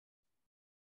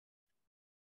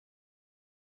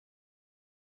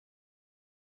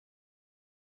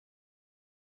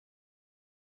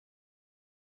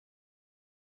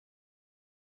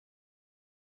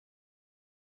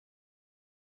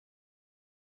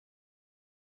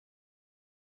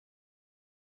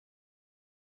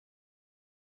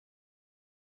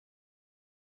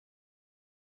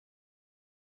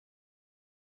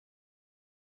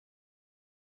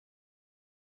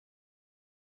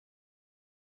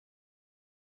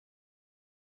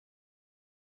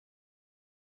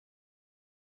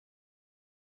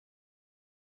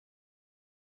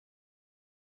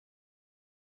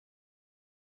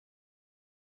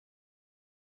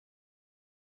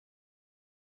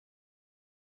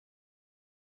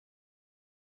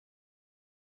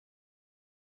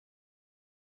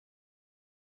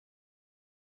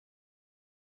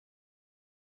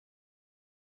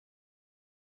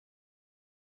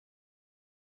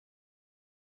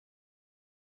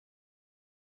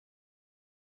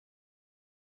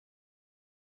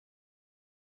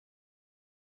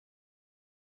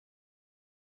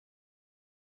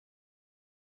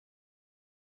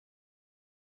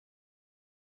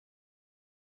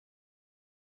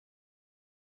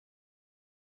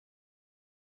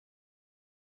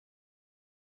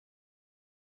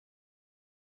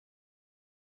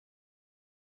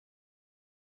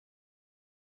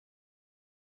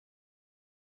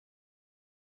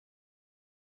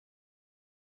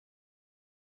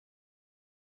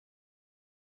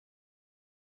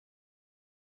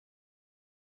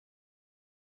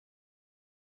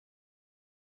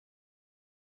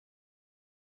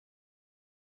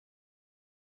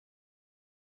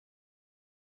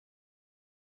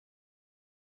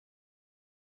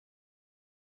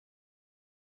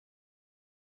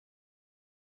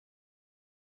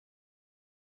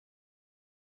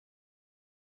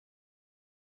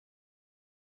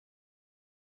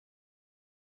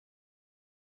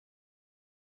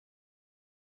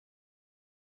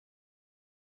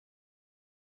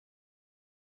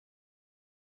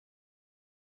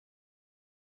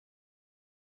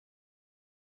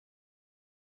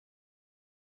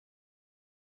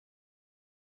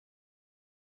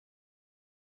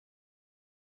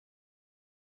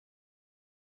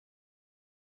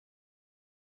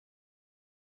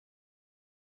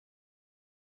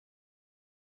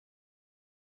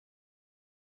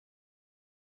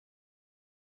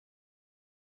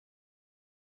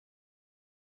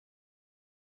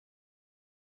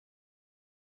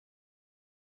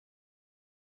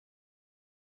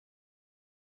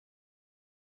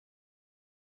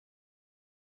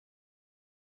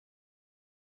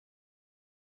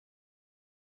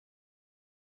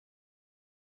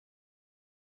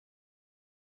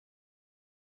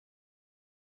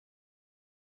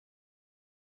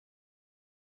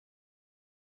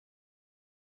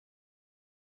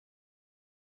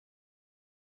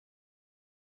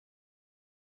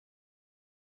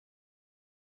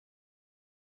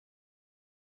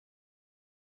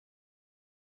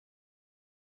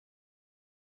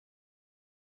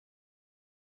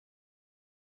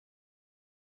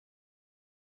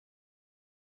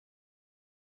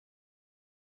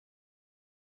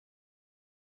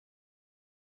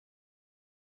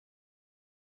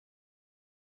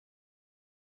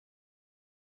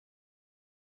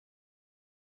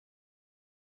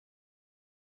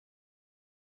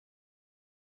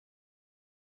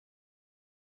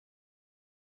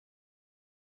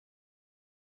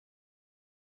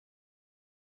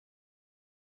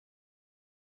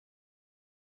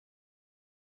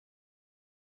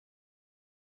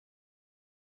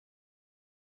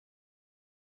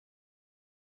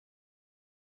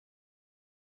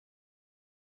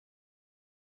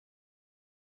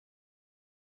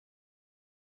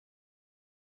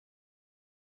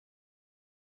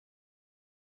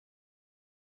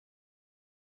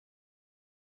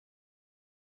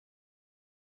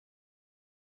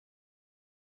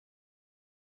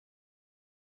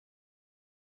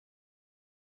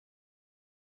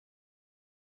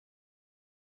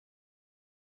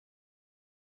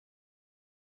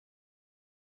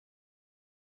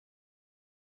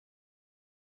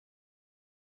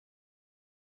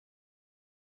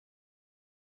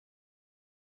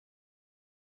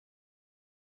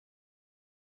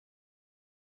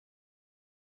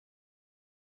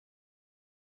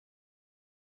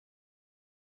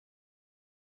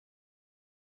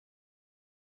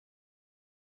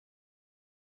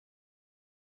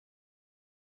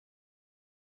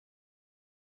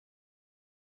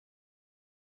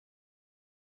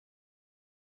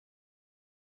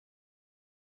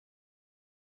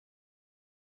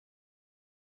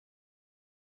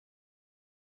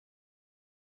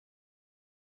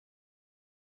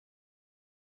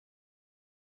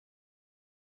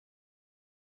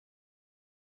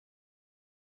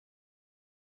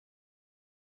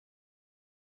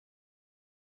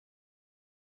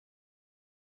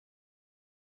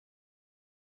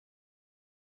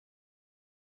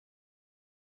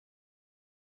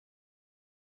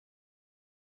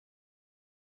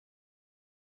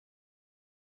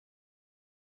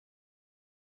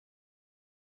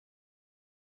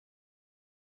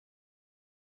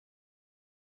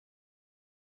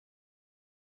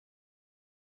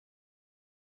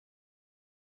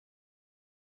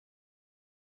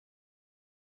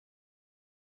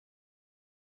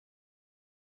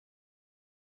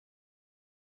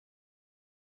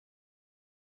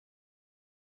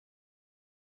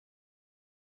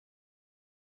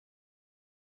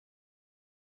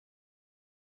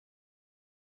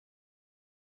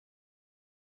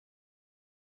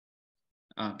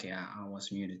Okay, I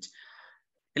was muted.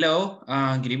 Hello,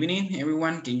 good evening,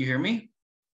 everyone. Can you hear me?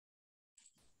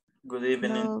 Good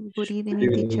evening. Hello, good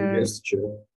evening, teacher. Yes, teacher.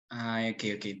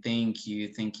 Okay. Thank you.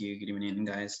 Good evening,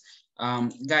 guys.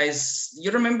 Guys,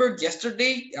 you remember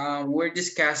yesterday we're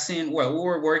discussing, well, we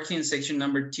were working section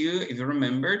number 2, if you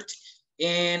remembered.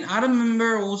 And I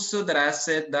remember also that I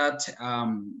said that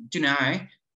tonight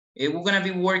we're gonna be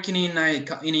working in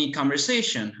a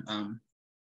conversation.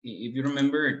 If you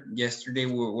remember yesterday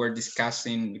we were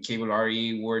discussing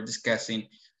vocabulary, we were discussing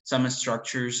some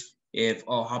structures of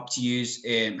how to use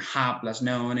have plus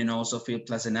noun and also feel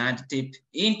plus an adjective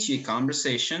into a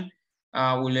conversation.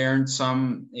 We learned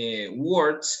some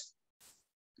words.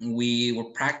 We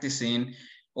were practicing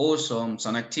also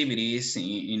some activities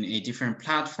in a different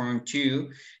platform too.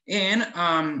 And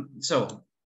so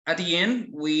at the end,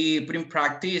 we put in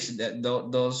practice that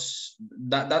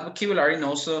vocabulary and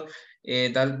also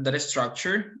that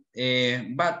structure,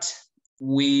 but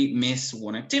we miss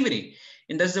one activity.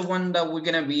 And that's the one that we're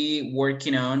gonna be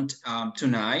working on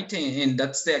tonight. And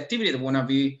that's the activity that we're gonna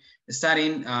be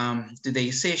starting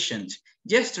today's session.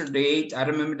 Yesterday, I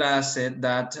remember that I said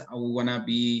that we wanna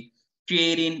be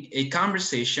creating a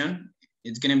conversation.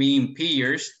 It's gonna be in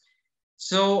pairs.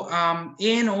 So,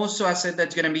 and also I said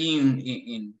that's gonna be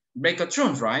in breakout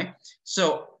rooms, right?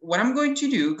 So what I'm going to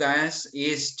do, guys,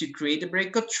 is to create the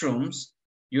breakout rooms.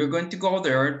 You're going to go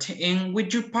there and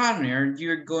with your partner,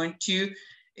 you're going to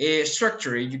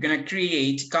structure it. You're gonna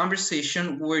create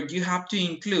conversation where you have to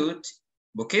include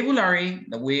vocabulary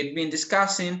that we've been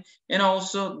discussing and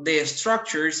also the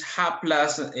structures have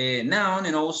plus a noun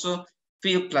and also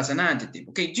feel plus an adjective.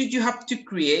 Okay, you have to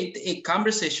create a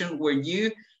conversation where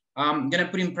you gonna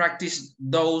put in practice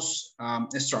those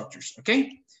structures,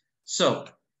 okay? So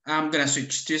I'm gonna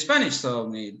switch to Spanish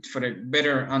so for a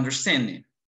better understanding.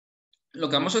 Lo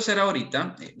que vamos a hacer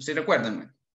ahorita, ustedes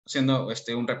recuerdan, haciendo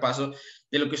un repaso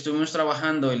de lo que estuvimos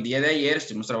trabajando el día de ayer,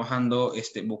 estuvimos trabajando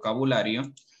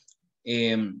vocabulario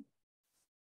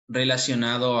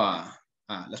relacionado a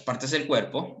las partes del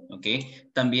cuerpo, ¿ok?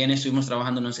 También estuvimos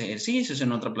trabajando unos ejercicios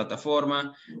en otra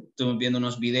plataforma, estuvimos viendo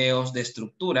unos videos de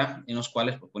estructura en los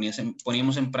cuales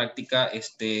poníamos en práctica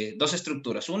dos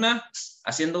estructuras. Una,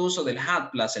 haciendo uso del have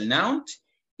plus el noun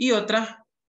y otra,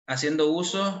 haciendo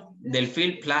uso del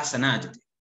feel plus an adjective.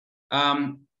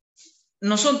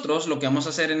 Nosotros lo que vamos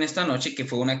a hacer en esta noche, que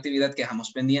fue una actividad que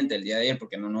dejamos pendiente el día de ayer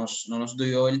porque no nos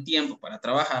dio el tiempo para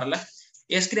trabajarla,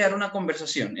 es crear una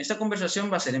conversación. Esta conversación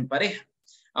va a ser en pareja.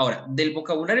 Ahora, del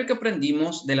vocabulario que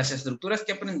aprendimos, de las estructuras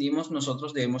que aprendimos,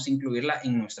 nosotros debemos incluirla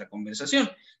en nuestra conversación.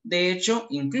 De hecho,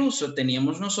 incluso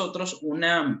teníamos nosotros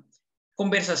una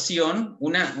conversación,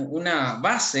 una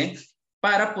base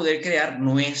para poder crear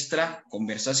nuestra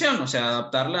conversación, o sea,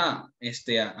 adaptarla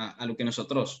a lo que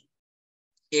nosotros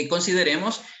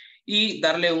consideremos y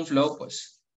darle un flow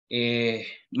pues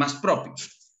más propio.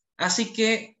 Así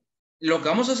que lo que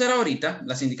vamos a hacer ahorita,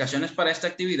 las indicaciones para esta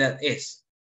actividad es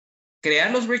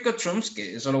crear los breakout rooms,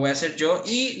 que eso lo voy a hacer yo,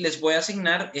 y les voy a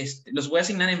asignar, los voy a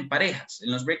asignar en parejas. En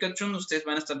los breakout rooms ustedes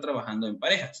van a estar trabajando en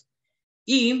parejas.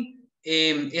 Y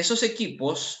esos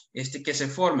equipos que se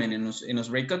formen en los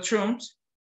breakout rooms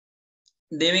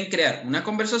deben crear una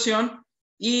conversación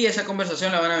y esa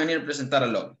conversación la van a venir a presentar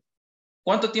al lobby.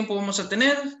 ¿Cuánto tiempo vamos a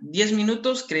tener? 10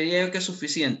 minutos, creería yo que es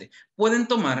suficiente. Pueden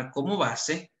tomar como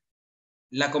base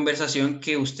la conversación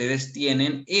que ustedes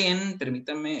tienen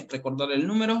permítanme recordar el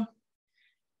número,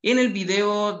 en el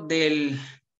video de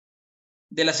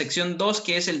la sección 2,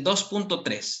 que es el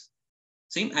 2.3.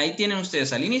 ¿Sí? Ahí tienen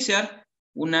ustedes al iniciar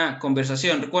una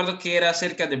conversación. Recuerdo que era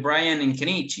acerca de Brian y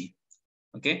Kenichi.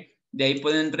 ¿Ok? De ahí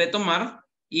pueden retomar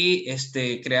y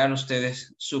crear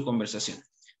ustedes su conversación.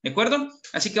 ¿De acuerdo?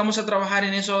 Así que vamos a trabajar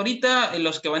en eso ahorita.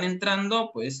 Los que van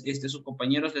entrando, pues sus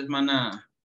compañeros les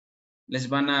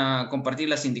van a compartir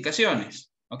las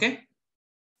indicaciones. ¿Ok?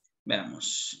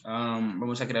 Veamos.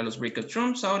 Vamos a crear los breakout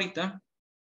rooms ahorita.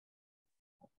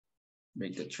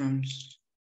 Breakout rooms.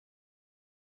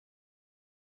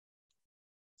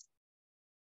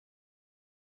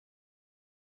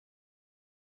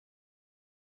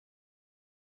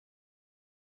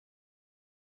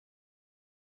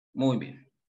 Muy bien.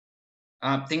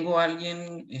 Tengo a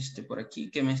alguien por aquí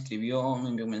que me escribió, me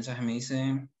envió un mensaje, me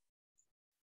dice.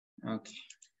 Ok.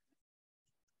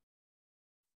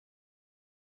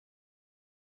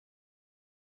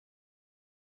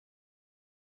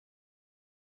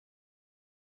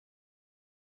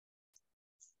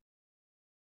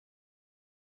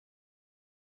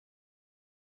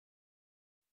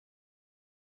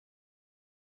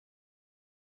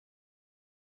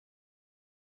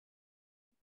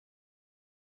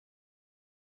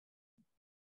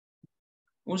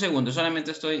 Un segundo,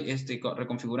 solamente estoy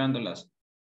reconfigurando las...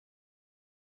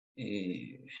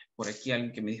 por aquí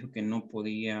alguien que me dijo que no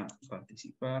podía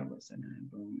participar.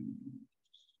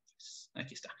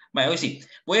 Aquí está. Vale, hoy sí.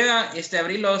 Voy a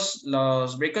abrir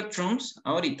los breakout rooms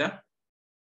ahorita.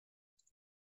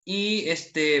 Y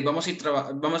vamos a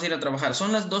ir a trabajar.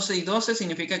 Son las 12:12,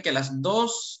 significa que a las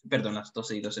 2, perdón, las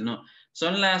 12:12, no.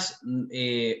 Son las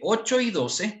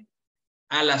 8:12.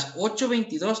 A las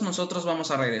 8:22 nosotros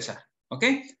vamos a regresar. ¿Ok?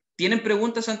 ¿Tienen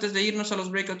preguntas antes de irnos a los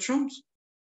breakout rooms?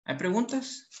 ¿Hay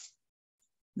preguntas?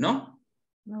 ¿No?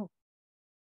 No.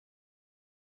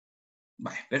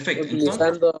 Vale, perfecto. Entonces,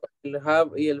 Utilizando el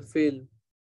hub y el fill.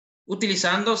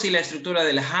 utilizando la estructura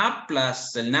del hub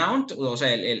plus el noun, o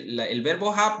sea, el verbo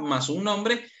hub más un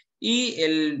nombre y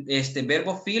el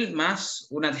verbo fill más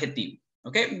un adjetivo.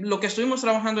 ¿Ok? Lo que estuvimos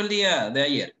trabajando el día de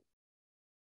ayer.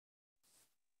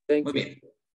 Muy Thank you. bien.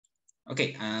 Ok,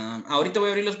 ahorita voy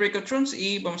a abrir los breakout rooms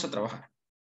y vamos a trabajar.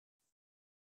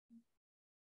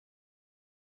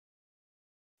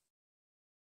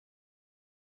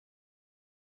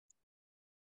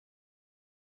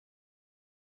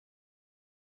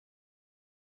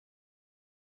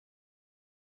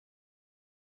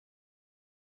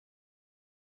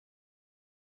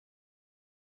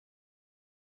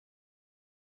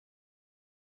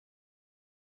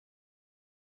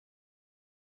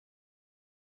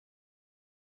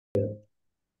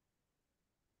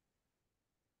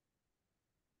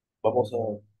 Vamos a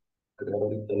crear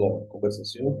ahorita la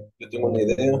conversación. Yo tengo una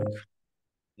idea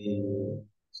y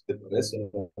si te parece,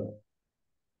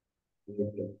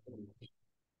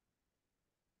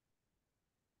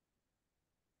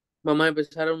 Vamos a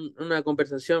empezar una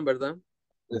conversación, ¿verdad?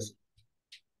 es-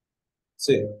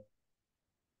 sí,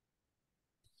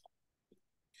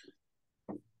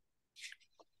 voy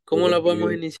 ¿Cómo a la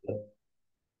podemos escribir. iniciar?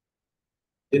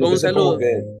 Tiene Con que un ser como saludo.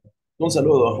 que un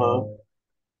saludo, ajá.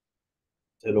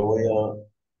 Se lo voy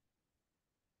a,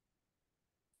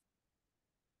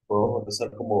 podemos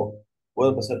empezar como,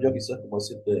 puedo empezar yo quizás como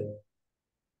decirte,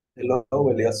 hello,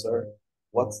 Eliezer,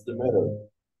 what's the matter?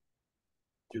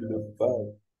 You look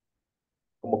bad.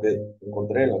 Como que te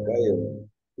encontré en la calle.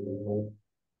 ¿No?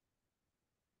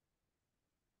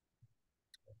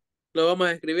 Lo vamos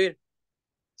a escribir.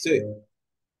 Sí,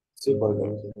 sí,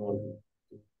 porque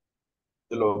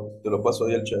te lo paso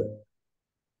ahí al chat.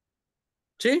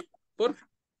 ¿Sí? Por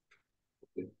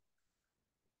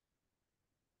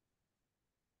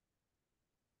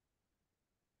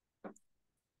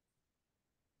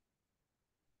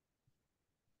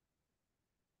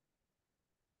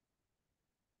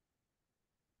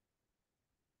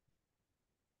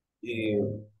Y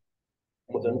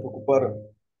como tenemos que ocupar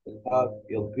el have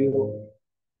y el feel,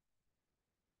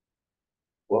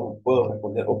 puedo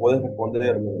responder, o puedes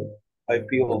responderme, I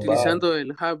feel bad, utilizando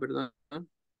el hub, ¿verdad?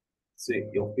 sí,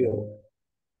 yo feel,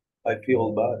 I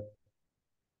feel bad,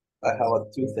 I have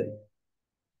a toothache.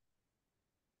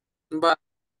 Va.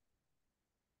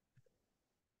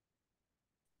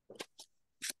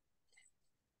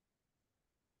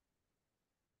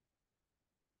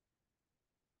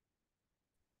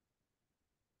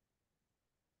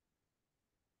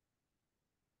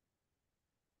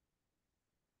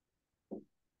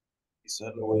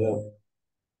 Quizás lo voy a,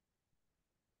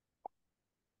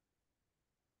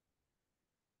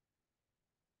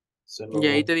 Y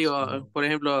ahí te digo, hacerlo, por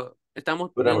ejemplo, estamos en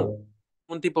espérame,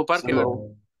 un tipo parque, ¿verdad?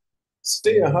 hacerlo,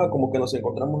 sí, ajá, como que nos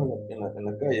encontramos en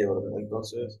la calle, ¿verdad?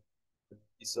 Entonces,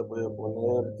 quizás voy a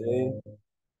ponerte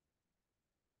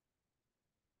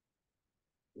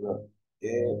la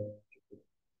E,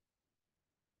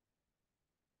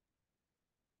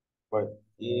 bueno,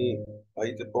 y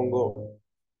ahí te pongo,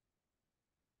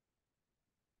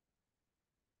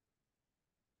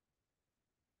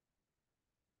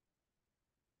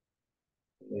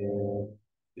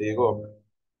 te digo,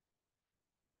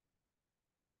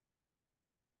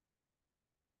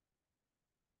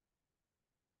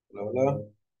 bla, bla,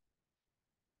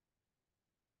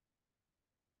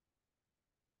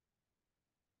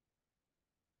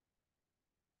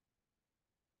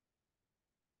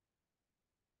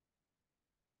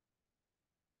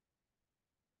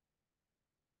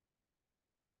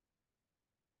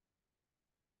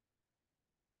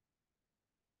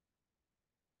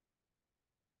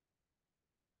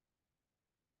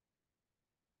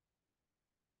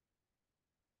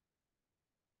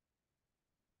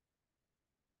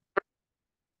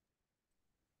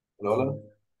 bla,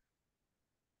 bla.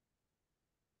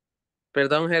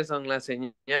 Perdón, Gerson, la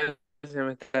señal se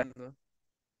me está dando.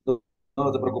 No,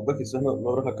 no te preocupes, quizás no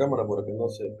abras la cámara para que no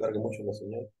se cargue mucho la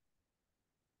señal.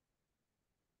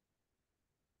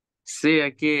 Sí,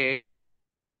 aquí.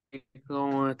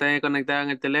 como estoy conectado en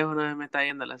el teléfono, me está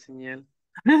yendo la señal.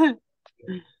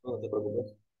 No te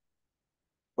preocupes.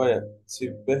 Vaya, si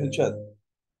ves el chat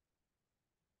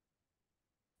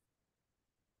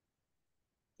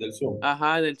del Zoom,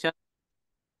 Ajá, del chat.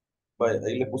 vaya,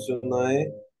 ahí le puse una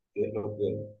E, que es lo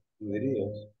que tú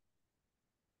dirías,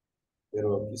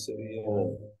 pero aquí sería,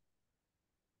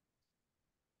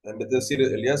 en vez de decir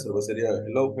Eliezer, pues sería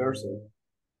hello person,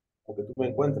 porque tú me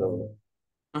encuentras, ¿no?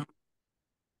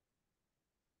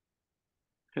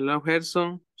 Hello,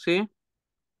 Gerson, ¿sí?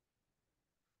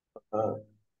 Ah,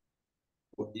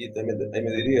 y también ahí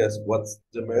me dirías, what's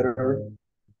the matter?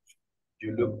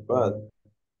 You look bad.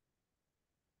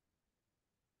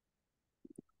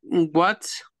 What?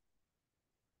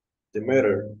 The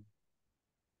matter,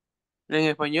 ¿En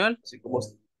español? así como,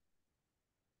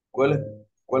 ¿cuál es,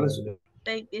 cuál es?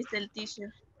 Es el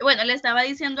teacher. Bueno, le estaba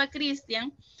diciendo a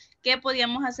Cristian que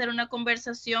podíamos hacer una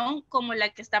conversación como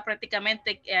la que está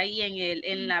prácticamente ahí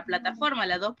en la plataforma,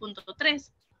 la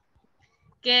 2.3.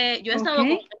 Que yo he estado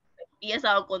con y he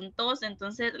estado con todos,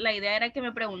 entonces la idea era que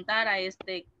me preguntara, hi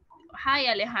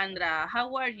Alejandra,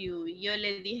 how are you? Y yo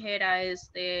le dijera, yo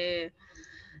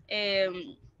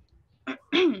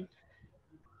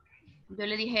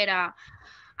le dijera,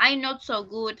 I'm not so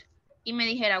good, y me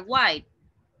dijera, why?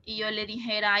 Y yo le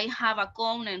dijera, I have a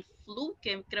cold and flu,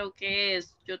 que creo que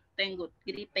es, yo tengo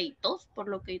gripe y tos, por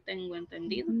lo que tengo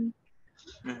entendido.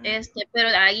 Pero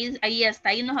ahí hasta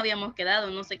ahí nos habíamos quedado,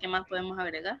 no sé qué más podemos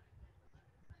agregar.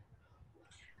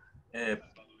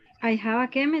 I have a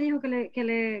 ¿qué me dijo que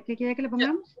quiere que le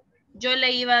pongamos? Yo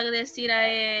le iba a decir a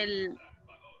él,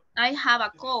 I have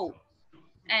a cold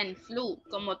and flu,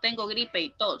 como tengo gripe y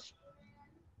tos.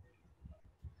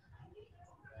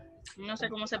 No sé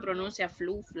cómo se pronuncia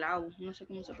flu, flau, no sé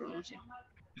cómo se pronuncia.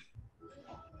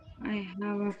 I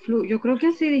have a flu. Yo creo que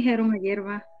así dijeron ayer,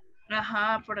 va.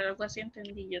 Ajá, por algo así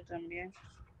entendí yo también.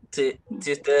 Sí,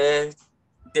 si ustedes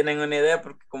tienen una idea,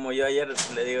 porque como yo ayer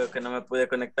le digo que no me pude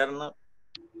conectar, ¿no?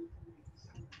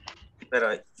 Pero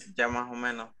ya más o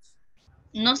menos.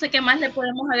 No sé qué más le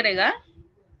podemos agregar.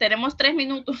 Tenemos 3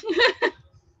 minutos.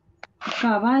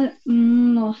 Cabal,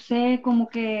 no sé, como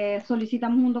que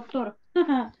solicitamos un doctor.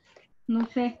 No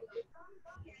sé.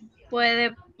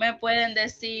 Me pueden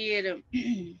decir,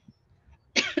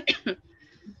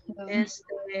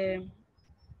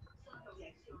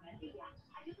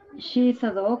 She's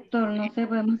a doctor, no sé,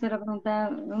 podemos hacer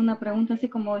una pregunta así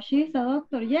como, she's a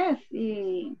doctor, yes,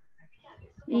 y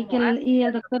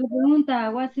el doctor le pregunta,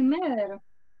 what's the matter?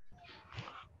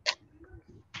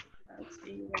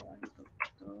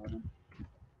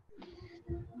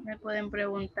 me pueden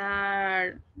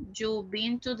preguntar, you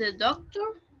been to the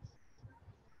doctor?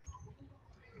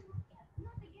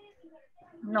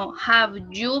 No, have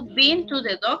you been to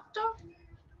the doctor?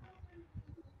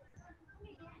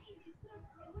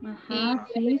 Ajá,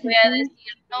 y sí, sí, voy a sí.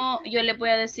 decir, no, yo le voy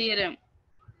a decir,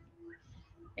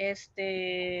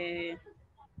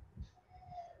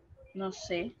 no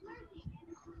sé,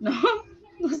 no,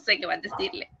 no sé qué va a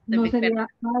decirle. No sería,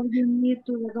 have you been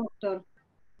to the doctor?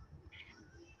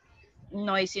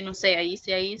 No, y si no sé, ahí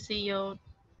sí yo.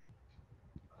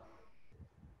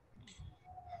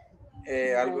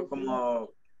 Algo como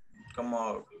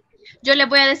Yo les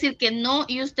voy a decir que no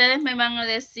y ustedes me van a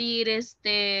decir,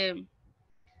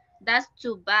 that's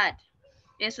too bad.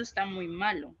 Eso está muy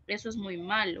malo. Eso es muy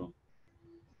malo.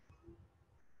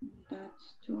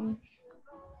 That's too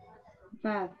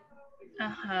bad.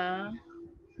 Ajá.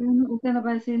 Usted no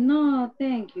va a decir, no,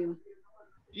 thank you.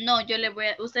 No,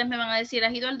 ustedes me van a decir,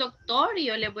 ¿has ido al doctor? Y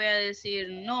yo les voy a decir,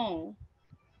 no.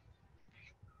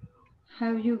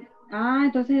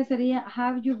 Entonces sería,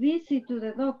 have you visited to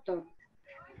the doctor?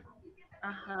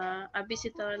 Ajá. ¿Has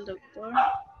visitado al doctor?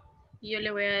 Y yo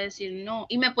le voy a decir, no.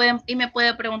 Y me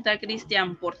puede preguntar,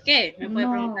 Cristian, ¿por qué? Me puede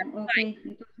preguntar,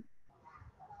 okay.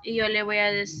 y yo le voy a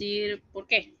decir, ¿por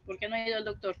qué? ¿Por qué no ha ido al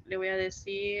doctor? Le voy a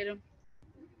decir,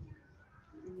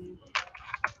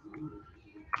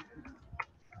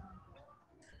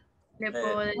 le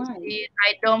puedo decir,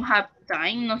 I don't have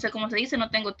time. No sé cómo se dice, no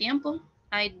tengo tiempo.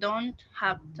 I don't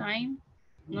have time.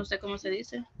 No sé cómo se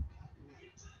dice.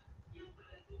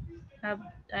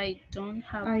 I don't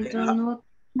have I time. don't know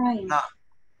time. no,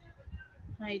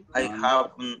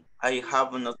 I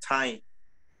have no time.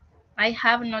 I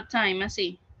have no time,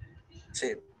 así.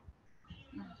 Sí.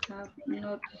 I have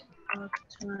not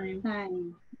Time.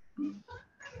 time.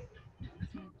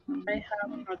 I have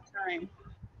no time.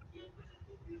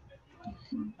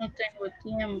 No tengo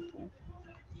tiempo.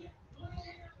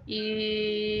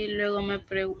 Y luego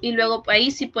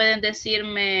ahí sí pueden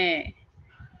decirme,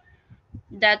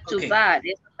 That too Okay. bad.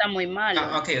 Eso está muy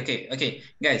malo. Okay.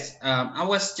 Guys, I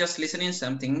was just listening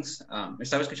some things.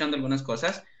 Estaba escuchando algunas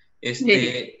cosas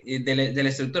de la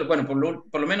estructura. Bueno,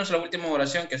 por lo menos la última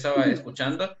oración que estaba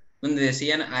escuchando, donde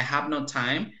decían, I have no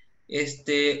time.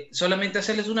 Solamente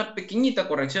hacerles una pequeñita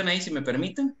corrección ahí, si me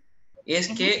permiten. Es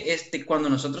que cuando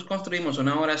nosotros construimos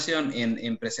una oración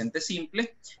en presente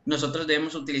simple, nosotros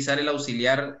debemos utilizar el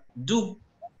auxiliar do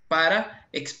para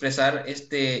expresar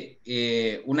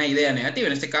una idea negativa.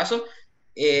 En este caso,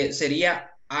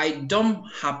 sería I don't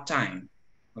have time,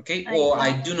 ¿ok? O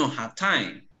I do not have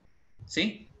time,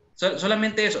 ¿sí?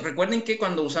 Solamente eso. Recuerden que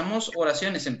cuando usamos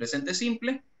oraciones en presente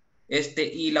simple,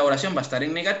 y la oración va a estar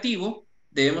en negativo,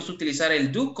 debemos utilizar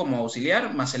el do como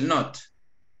auxiliar más el not.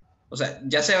 O sea,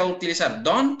 ya sea utilizar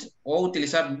don't o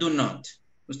utilizar do not.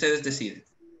 Ustedes deciden,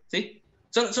 ¿sí?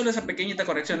 Solo esa pequeñita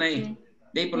corrección ahí.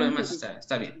 De ahí por lo demás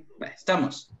está bien. Vale,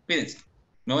 estamos. Cuídense.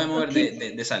 Me voy a mover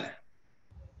de sala.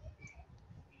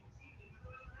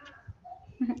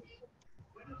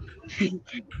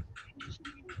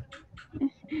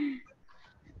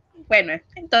 Bueno,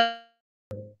 entonces.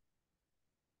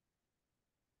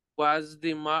 What's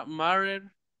the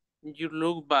matter? You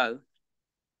look bad.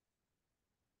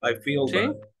 I feel ¿Sí?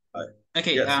 bad.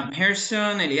 Okay, Yes.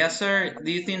 Harrison, Eliezer,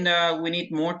 do you think that we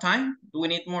need more time? Do we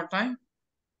need more time?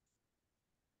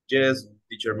 Yes,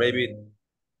 teacher, maybe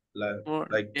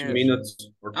like 2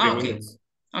 minutes or 3 minutes.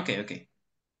 Okay.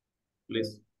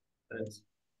 Please. Thanks.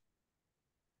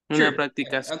 Una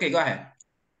práctica. Okay, go ahead.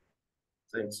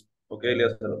 Thanks. Ok,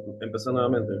 Elias, empezó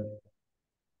nuevamente.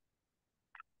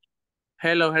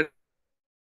 Hello.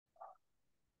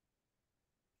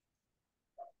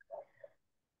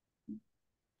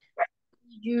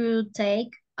 You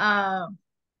take a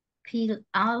pill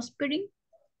aspirin?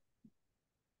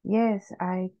 Yes,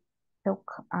 I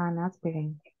took an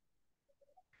aspirin.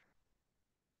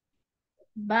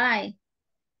 Bye.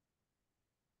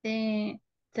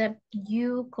 That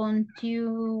you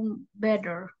continue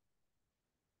better.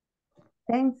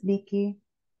 Thanks, Vicky.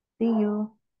 See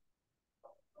you.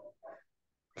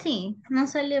 Sí, no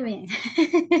salió bien.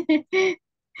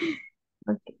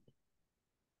 Ok.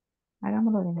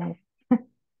 Hagámoslo de nuevo.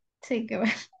 Sí, que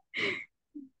bueno.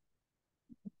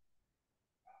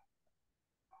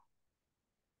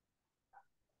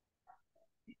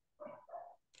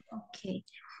 Okay.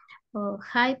 Oh,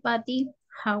 hi, Patty.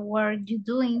 How are you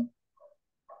doing?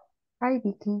 Hi,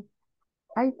 Vicky.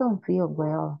 I don't feel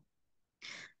well.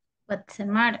 What's the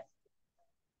matter?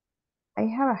 I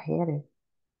have a headache.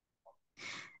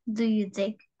 Do you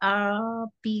take a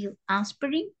pill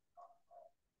aspirin?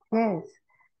 Yes,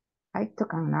 I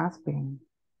took an aspirin.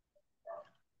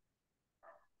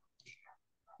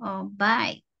 Oh,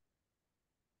 bye.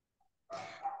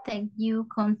 Thank you,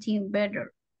 continue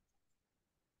better.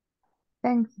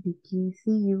 Thanks, Vicky.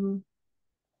 See you.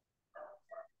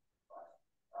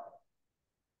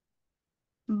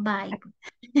 Bye.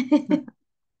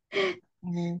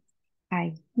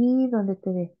 Allí donde te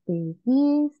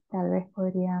despedís, tal vez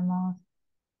podríamos,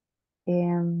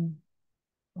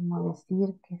 como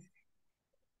decir que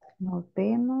nos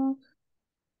vemos,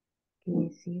 que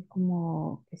decir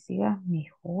como que sigas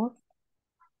mejor,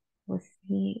 pues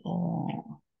sí,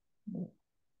 o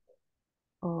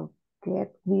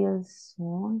get well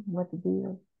soon, what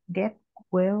will get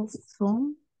well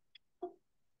soon,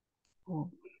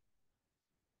 o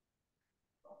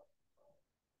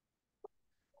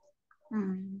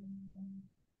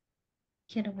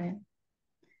Quiero ver.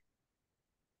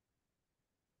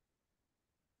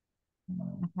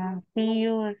 see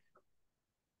you,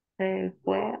 stay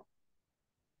well.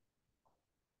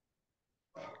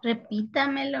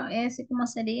 Repítamelo, ese cómo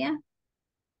sería.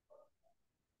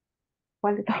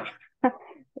 ¿Cuál de todos?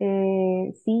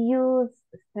 See you,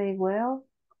 stay well.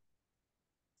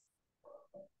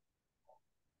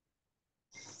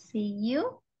 See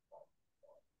you.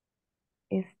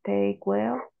 Stay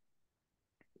well.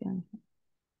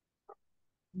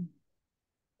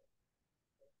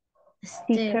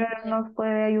 Teacher nos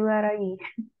puede ayudar ahí.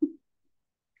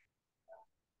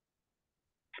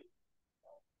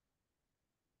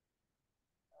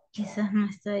 Quizás no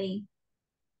estoy.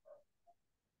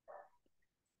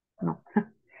 No.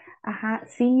 Ajá,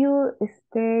 see you,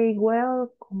 stay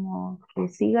well, como que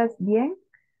sigas bien.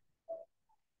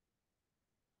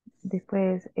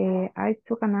 Después, I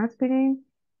took an aspirin.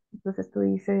 Entonces tú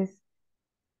dices,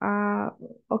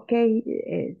 ok,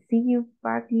 see you,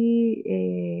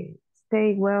 Patty,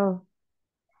 stay well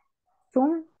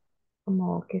soon,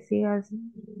 como que sigas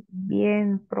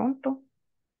bien pronto.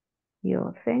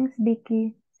 Yo, thanks,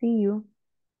 Vicky, see you.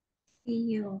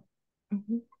 See you.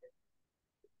 Ujú.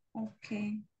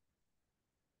 Okay.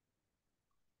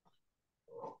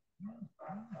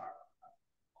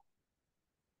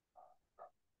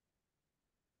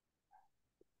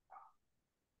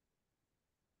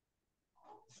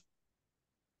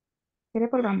 ¿Quiere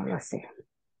volvamos a hacer?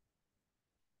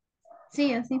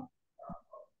 Sí, así.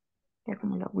 Ya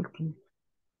como la última.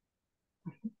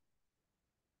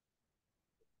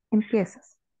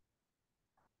 Empiezas.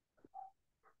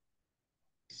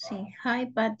 Sí. Hi,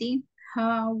 Patty.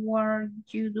 How are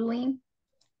you doing?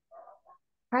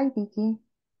 Hi, Vicky.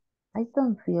 I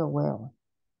don't feel well.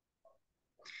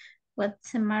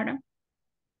 What's the matter?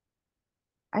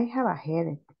 I have a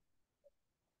headache.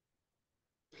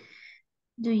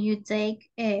 Do you take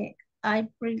a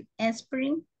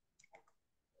aspirin?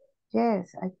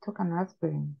 Yes, I took an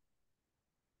aspirin.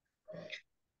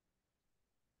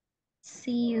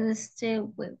 See you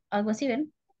still well. Algo así,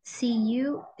 ¿ven? See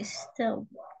you still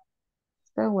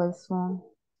Stay well soon.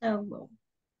 well.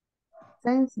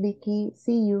 Thanks, Vicky.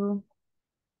 See you.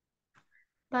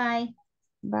 Bye.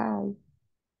 Bye.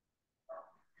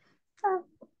 Ah,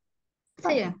 Sí,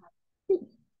 bye. ¿ven?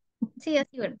 Sí,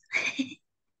 así, ¿verdad?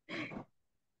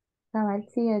 Cabal,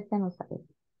 sí, ya no sabe.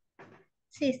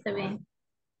 Sí, está bien.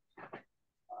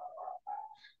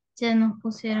 Ya nos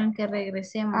pusieron que Ah,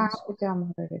 regresemos. pues ya vamos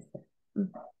a regresar.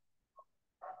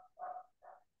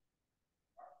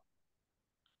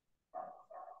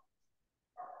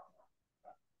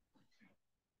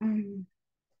 Mm.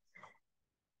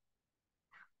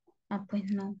 Ah, pues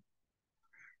no.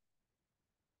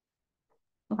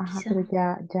 O Ajá, quizá. pero ya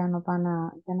no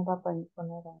ya no va a poner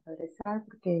a regresar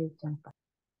porque ya no pasa.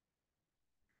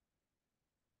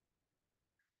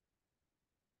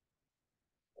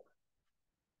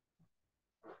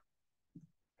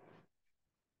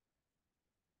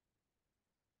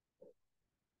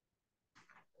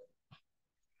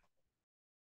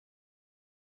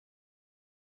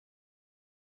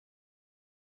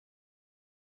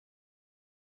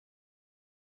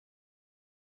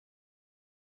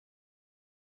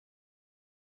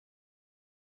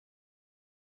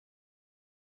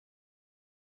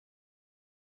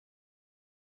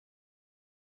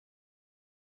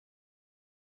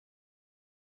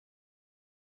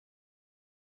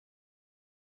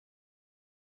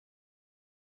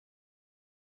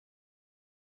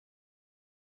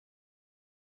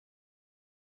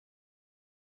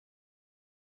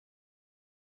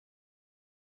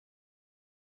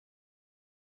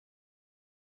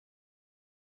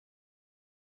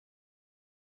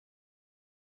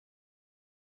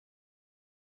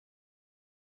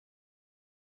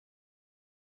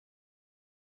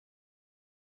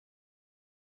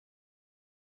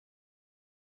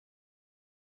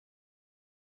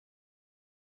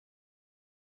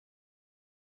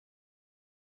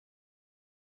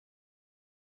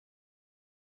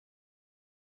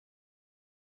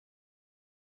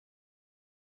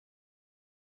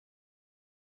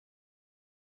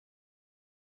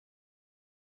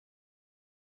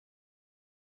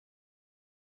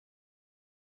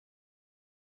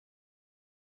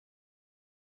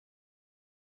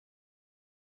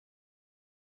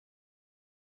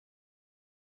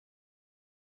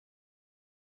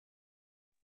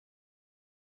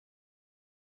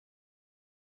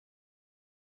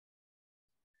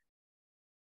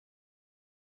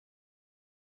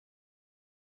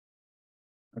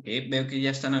 Ok, veo que ya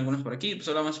están algunos por aquí.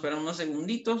 Solo vamos a esperar unos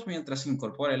segunditos mientras se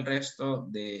incorpora el resto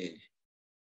de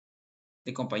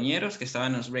compañeros que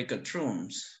estaban en los breakout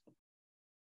rooms.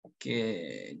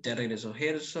 Que ya regresó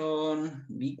Gerson,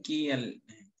 Vicky,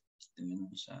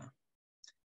 tenemos a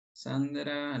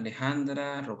Sandra,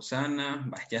 Alejandra,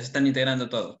 Roxana. Ya se están integrando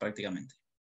todos prácticamente.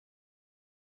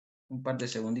 Un par de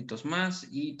segunditos más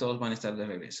y todos van a estar de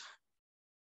regreso.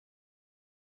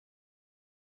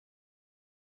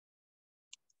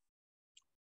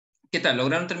 ¿Qué tal?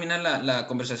 ¿Lograron terminar la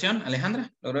conversación,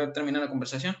 Alejandra? ¿Lograron terminar la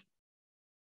conversación?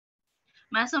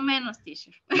 Más o menos,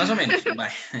 teacher. Más o menos,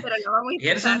 vale. Pero lo vamos a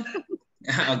intentar.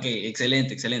 ¿Gerson? Ok,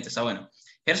 excelente, está bueno.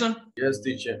 ¿Gerson? Yes,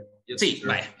 teacher. Yes, Sí, teacher.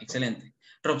 vaya, excelente.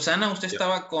 Roxana, ¿usted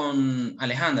estaba con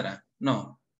Alejandra?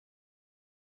 No.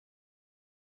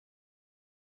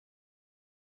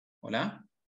 ¿Hola?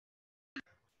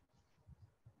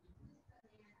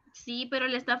 Sí, pero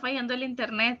le está fallando el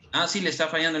internet. Ah, sí, le está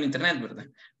fallando el internet, ¿verdad?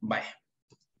 Vaya.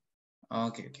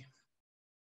 Ok.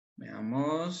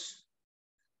 Veamos.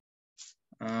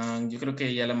 Yo creo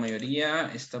que ya la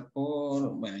mayoría está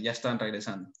bueno, ya están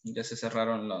regresando. Ya se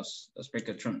cerraron los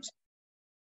breakout rooms.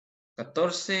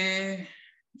 14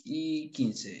 y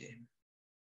 15.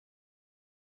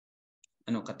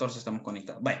 No, 14 estamos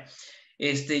conectados. Vaya.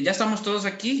 Ya estamos todos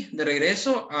aquí de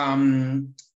regreso.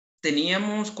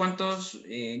 Teníamos ¿cuántos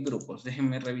grupos?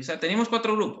 Déjenme revisar. Teníamos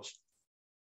 4 grupos.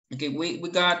 Okay, we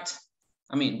got,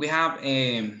 we have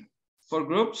 4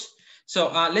 groups. So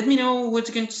let me know who's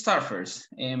going to start first.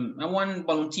 I want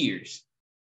volunteers.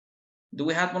 Do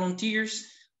we have volunteers?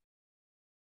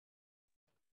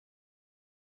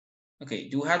 Okay,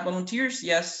 do we have volunteers?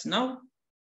 Yes, no?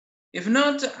 If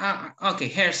not, okay,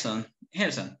 Harrison.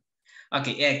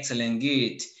 Okay, excellent,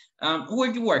 good. Who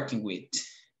are you working with?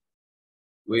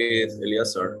 With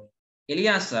Eliazar.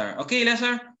 Eliazar. Okay,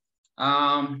 Eliazar.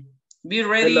 Be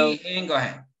ready. Hello. And go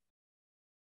ahead.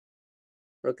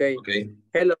 Okay.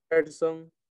 Hello,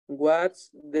 person. What's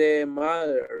the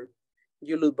matter?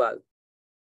 You look bad.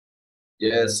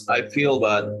 Yes, I feel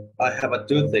bad. I have a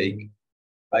toothache.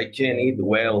 I can't eat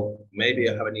well. Maybe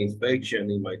I have an infection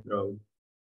in my throat.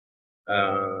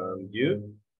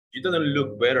 You? You don't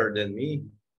look better than me.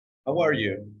 How are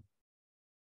you?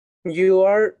 You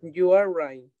are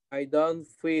right. I don't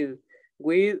feel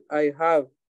good. I have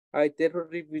a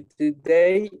terrible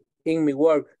day in my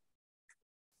work.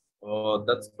 Oh,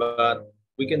 that's bad.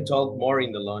 We can talk more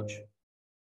in the lunch.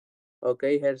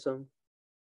 Okay, Harrison.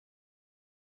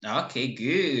 Okay,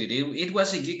 good. It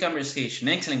was a good conversation.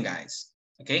 Excellent, guys.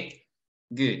 Okay,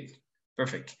 good.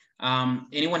 Perfect.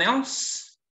 Anyone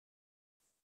else?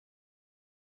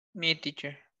 Me,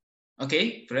 teacher.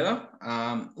 Okay, Fredo.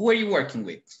 Who are you working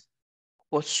with?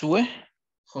 Josué.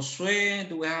 Josué,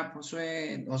 do we have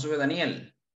Josué? Josué Daniel.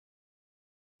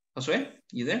 Josué,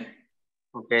 you there?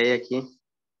 Okay, aquí.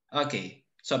 Okay,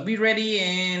 so be ready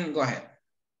and go ahead.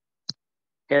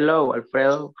 Hello,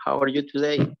 Alfredo. How are you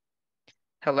today?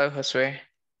 Hello, Josué.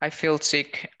 I feel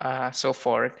sick so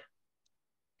far.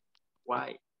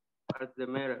 Why? What's the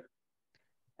matter?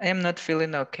 I am not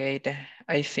feeling okay.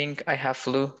 I think I have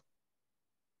flu.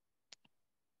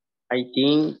 I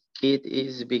think it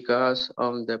is because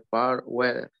of the poor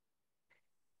weather.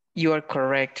 You are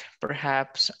correct.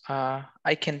 Perhaps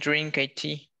I can drink a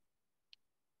tea.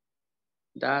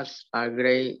 That's a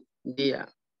great idea.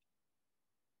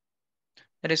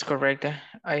 That is correct.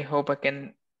 I hope I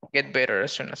can get better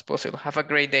as soon as possible. Have a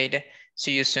great day.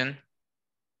 See you soon.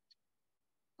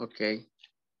 Okay.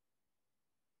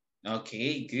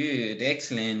 Okay, good.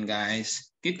 Excellent,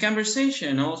 guys. Good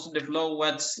conversation. Also, the flow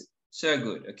was so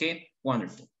good. Okay,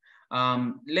 wonderful.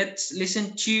 Let's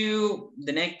listen to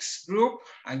the next group.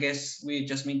 I guess we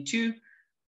just need 2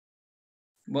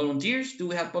 volunteers. Do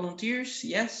we have volunteers?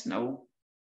 Yes, no?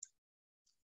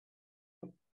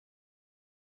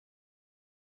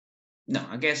 No,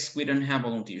 I guess we don't have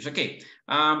volunteers. Okay,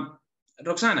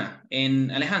 Roxana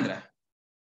and Alejandra.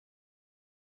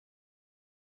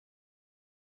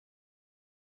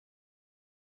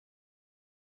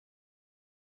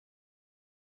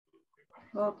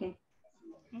 Okay.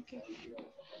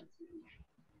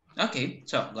 Okay,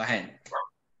 so go ahead.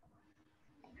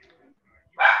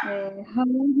 How are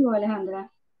you, Alejandra?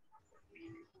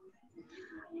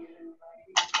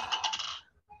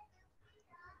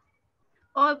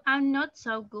 Oh, I'm not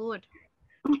so good.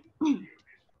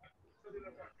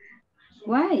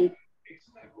 Why?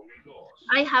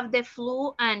 I have the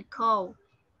flu and cold.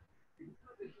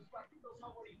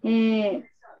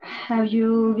 Have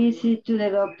you visited to the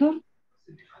doctor?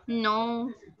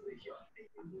 No.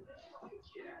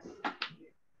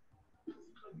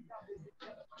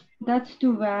 That's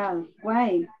too bad.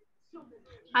 Why?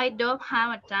 I don't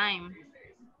have a time.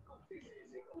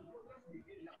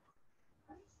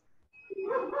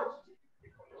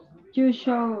 You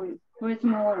should rest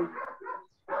more.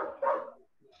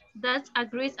 That's a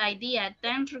great idea.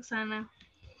 Thanks, Roxana.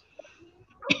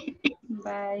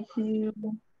 Bye. See you.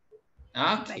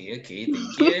 Okay, thank you.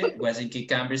 It was a good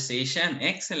conversation.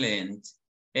 Excellent.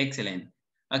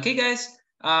 Okay, guys.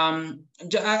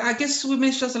 I guess we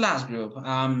missed just the last group. But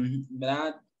I'm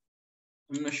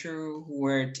not sure who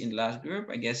were in the last group.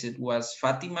 I guess it was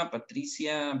Fatima,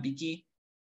 Patricia, Vicky.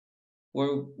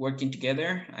 We're working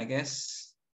together, I guess.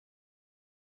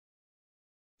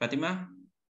 Fatima?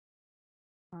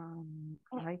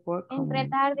 I work Entré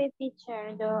tarde,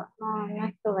 teacher. Yo no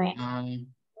estuve.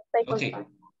 Estoy Okay.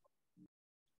 culpable.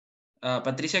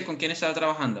 Patricia, ¿con quién estaba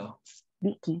trabajando?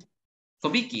 Vicky.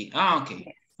 Con Vicky.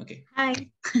 Okay. Okay.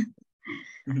 Hi.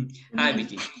 Hi,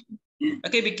 Vicky.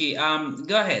 Okay, Vicky,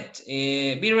 go ahead.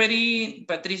 Be ready,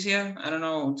 Patricia. I don't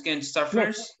know who's going to start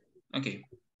first. Okay,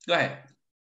 go ahead.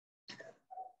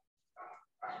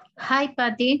 Hi,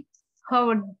 Patty.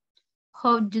 How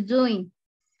you doing?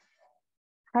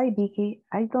 Hi, Vicky.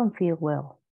 I don't feel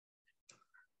well.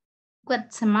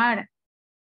 What's the matter?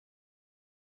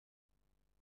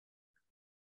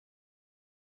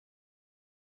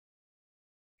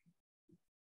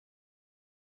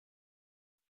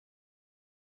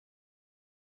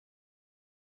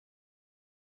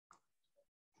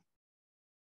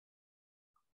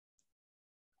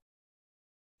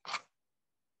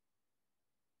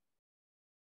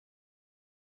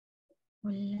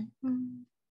 Hola.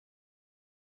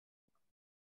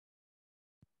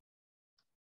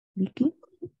 Vicky?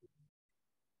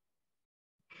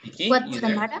 Vicky, What's you the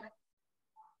there? matter?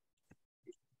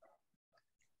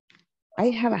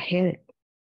 I have a headache.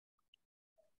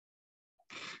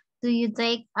 Do you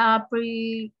take a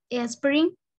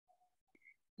aspirin?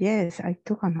 Yes, I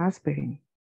took an aspirin.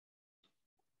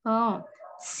 Oh,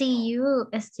 see you.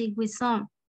 Stick with some.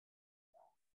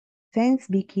 Thanks,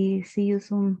 Vicky. See you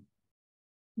soon.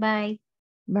 Bye.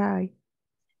 Bye.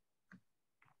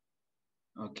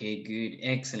 Okay, good.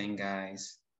 Excellent,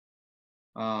 guys.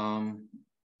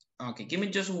 Okay, give me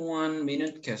just 1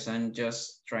 minute because I'm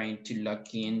just trying to log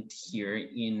in here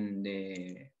in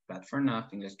the platform of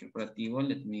Inglés Corporativo.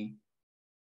 Let me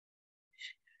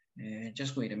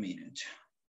just wait a minute.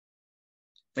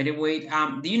 By the way,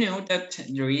 do you know that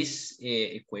there is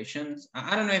equations?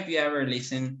 I don't know if you ever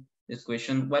listened this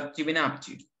question. What you been up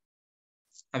to?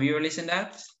 Have you ever listened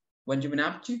that? What you been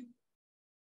up to?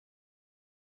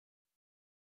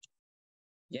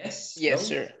 Yes. Yes,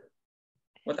 Hello? sir.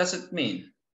 What does it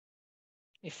mean?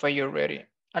 If you're ready.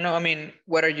 I mean,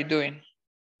 what are you doing?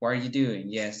 What are you doing?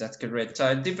 Yes, that's correct. So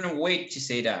a different way to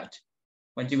say that.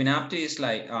 What you've been up to is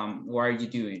like, what are you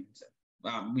doing? So,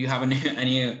 you have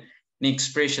any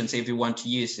expressions if you want to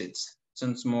use it.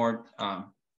 Sounds more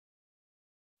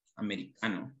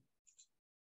Americano.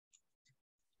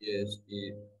 Yes,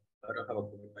 I don't have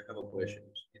I have a question.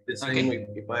 It's the same Okay.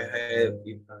 if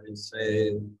I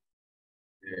say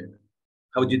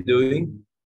how you doing?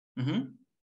 Mm-hmm.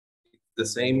 The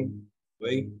same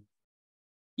way.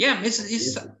 Yeah,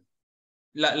 it's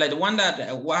like the one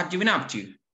that what have you been up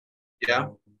to? Yeah.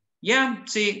 Yeah,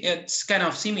 see, it's kind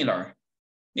of similar.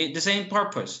 The same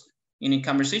purpose. In a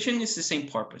conversation, it's the same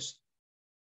purpose.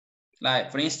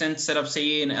 Like, for instance, instead of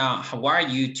saying, how are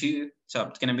you too? So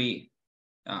it's gonna be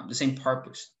the same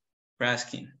purpose for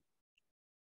asking.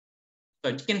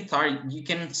 So you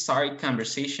can start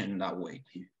conversation that way.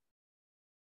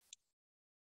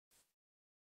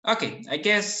 Okay, I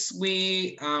guess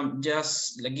we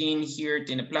just log in here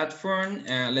in the platform.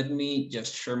 Let me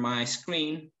just share my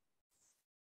screen.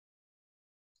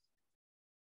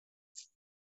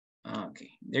 Okay,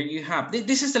 there you have.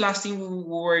 This is the last thing we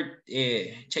were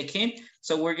checking.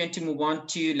 So we're going to move on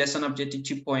to lesson objective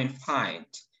 2.5.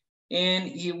 And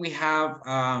here we have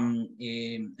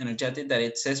an objective that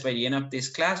it says by the end of this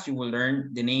class, you will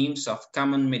learn the names of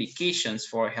common medications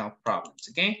for health problems,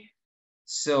 okay?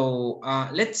 So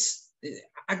I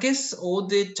guess all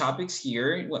the topics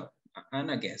here, well, I'm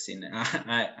not guessing.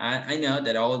 I know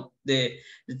that all the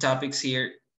topics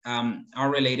here are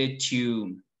related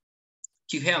to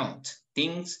health,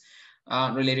 things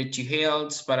related to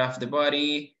health, part of the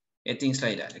body, and things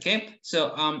like that, okay?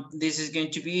 So this is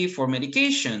going to be for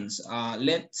medications.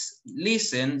 Let's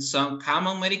listen some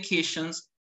common medications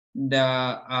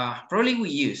that probably we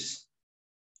use,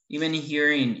 even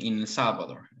here in El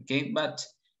Salvador, okay? But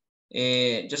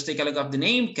just take a look at the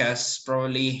name because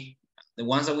probably the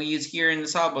ones that we use here in El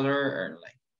Salvador are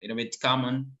like a little bit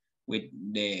common with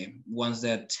the ones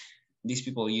that these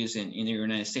people use in the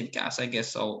United States, because I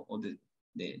guess all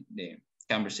the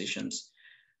conversations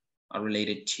are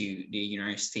related to the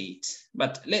United States.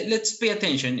 But let's pay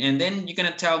attention, and then you're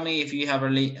gonna tell me if you have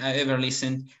ever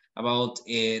listened about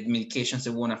the medications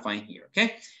that we wanna find here,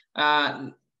 okay?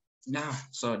 Now,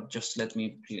 so just let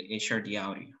me share the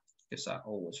audio because I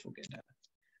always forget that.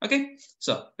 Okay,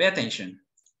 so pay attention.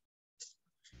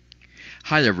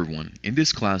 Hi everyone, in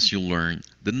this class you'll learn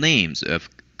the names of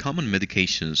common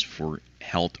medications for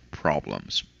health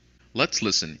problems. Let's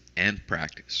listen and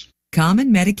practice.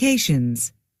 Common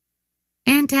medications: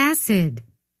 antacid,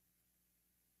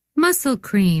 muscle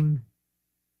cream,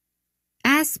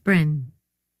 aspirin,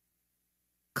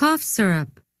 cough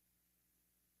syrup,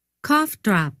 cough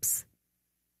drops,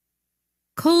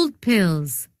 cold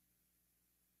pills,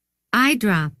 eye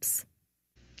drops.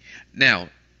 Now,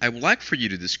 I would like for you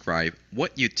to describe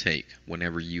what you take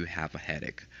whenever you have a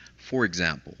headache. For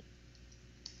example,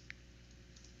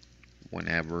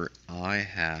 whenever I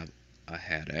have a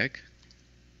headache,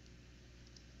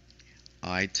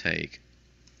 I take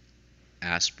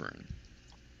aspirin.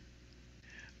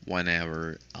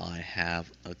 Whenever I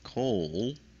have a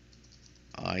cold,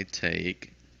 I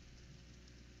take.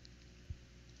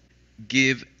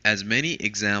 Give as many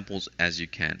examples as you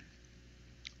can.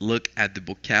 Look at the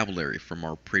vocabulary from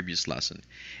our previous lesson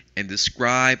and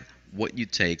describe what you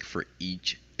take for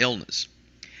each illness.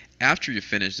 After you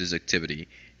finish this activity,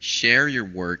 share your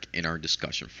work in our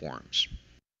discussion forums.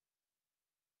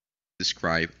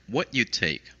 Describe what you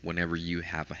take whenever you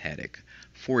have a headache.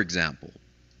 For example.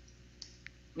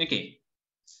 Okay.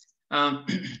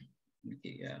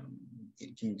 Okay,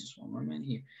 okay, give me just one moment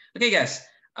here. Okay, guys,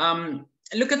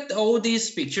 look at all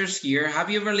these pictures here. Have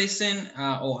you ever listened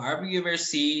or have you ever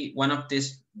seen one of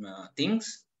these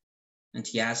things?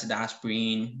 Antacid,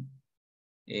 aspirin,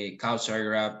 cow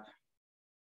syrup,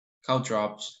 cow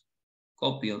drops,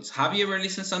 cold pills. Have you ever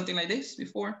listened to something like this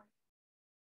before?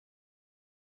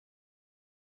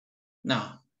 No.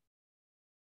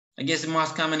 I guess the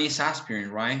most common is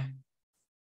aspirin, right?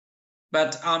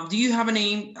 But do you have a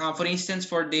name, for instance,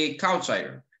 for the cow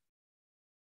syrup?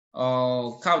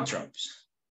 Or cow drops?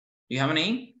 Do you have a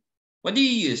name? What do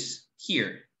you use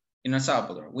here in El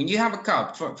Salvador? When you have a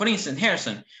cow, for instance,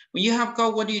 Harrison, when you have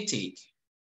cow, what do you take?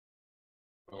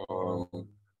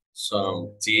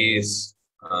 Some teas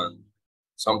and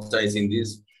sometimes in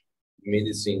these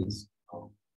medicines, I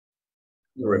don't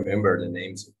remember the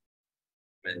names.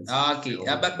 Okay,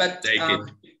 but take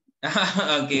it.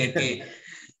 okay.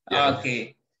 Yeah.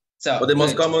 Okay. So, but the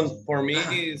most common for me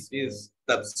is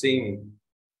Tapsin.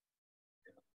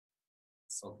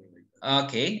 Something like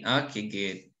that. Okay,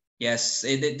 good. Yes,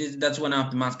 that's one of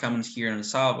the most common here in El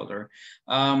Salvador.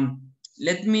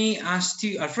 Let me ask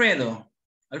you, Alfredo.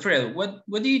 Alfredo,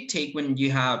 what do you take when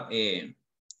you have a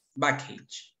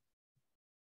backache?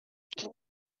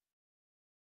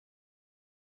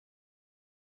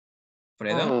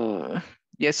 Alfredo?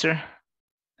 Yes, sir.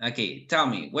 Okay, tell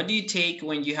me, what do you take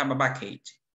when you have a backache?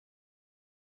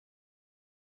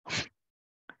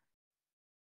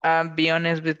 Be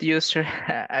honest with you, sir.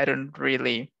 I don't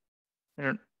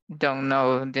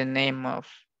know the name of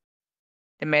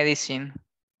the medicine.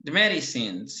 The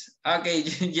medicines. Okay,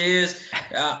 yes.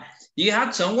 Do you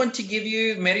have someone to give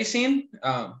you medicine?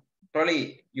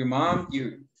 Probably your mom,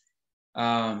 your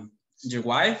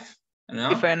wife. I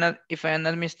don't know. If I'm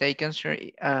not mistaken, sir,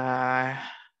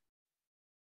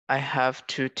 I have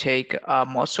to take a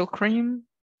muscle cream,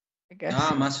 I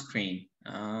guess. Muscle cream.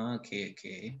 Okay,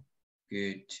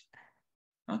 good.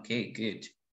 Okay, good.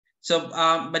 So,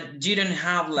 but you don't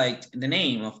have like the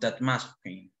name of that muscle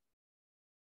cream.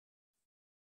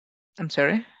 I'm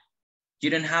sorry? You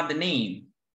don't have the name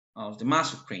of the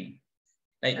muscle cream.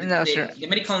 Like no, sir. The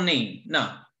medical name,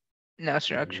 no. No,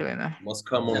 sir, actually, no. Most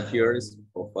common here is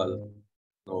Cofal.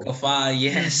 No. Cofal,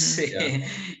 yes. Yeah.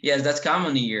 Yes, that's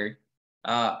common here.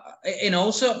 And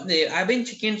also, I've been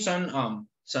checking some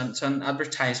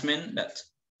advertisement that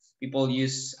people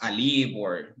use Aleve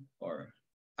or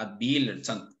Advil or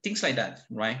some things like that,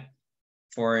 right?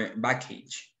 For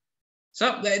backache.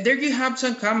 So there you have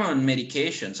some common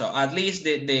medication. So at least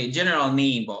the general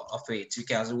name of it,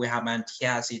 because we have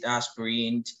antacid,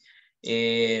 aspirin,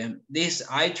 these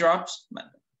eye drops, but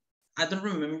I don't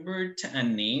remember a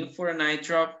name for an eye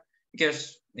drop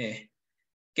because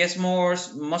guess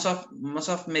most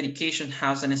of medication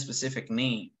has a specific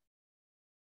name.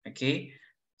 Okay,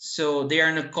 so they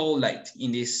are not called like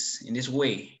in this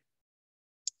way.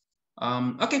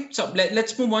 Okay, so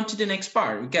let's move on to the next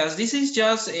part because this is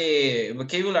just a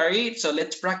vocabulary. So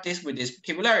let's practice with this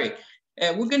vocabulary.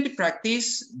 We're going to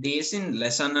practice this in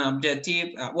lesson objective.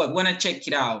 Well, we're going to check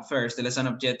it out first, the lesson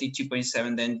objective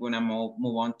 2.7, then we're going to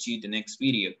move on to the next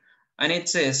video. And it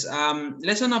says,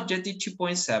 lesson objective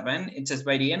 2.7, it says,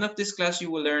 by the end of this class,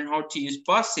 you will learn how to use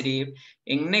positive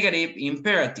and negative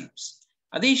imperatives.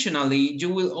 Additionally, you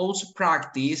will also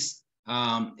practice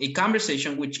a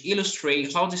conversation which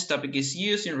illustrates how this topic is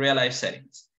used in real life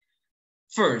settings.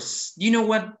 First, do you know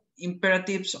what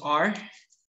imperatives are?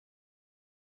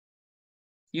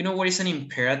 You know what is an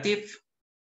imperative?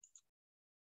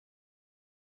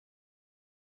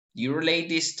 You relate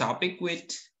this topic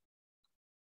with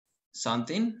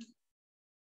something?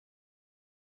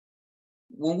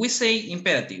 When we say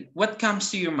imperative, what comes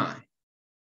to your mind?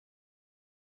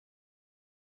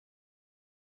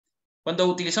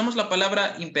 Cuando utilizamos la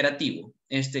palabra imperativo,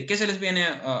 ¿qué se les viene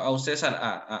a ustedes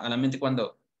a la mente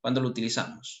cuando lo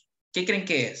utilizamos? ¿Qué creen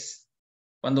que es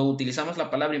cuando utilizamos la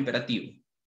palabra imperativo?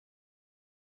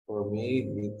 For me,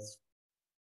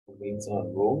 it's a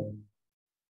rule.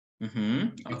 You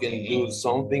can do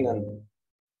something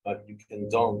but you can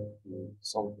don't do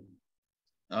something.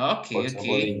 Okay, for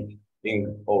example,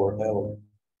 in our health.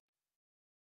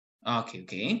 Okay,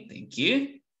 thank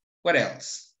you. What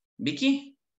else?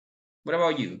 Vicky? What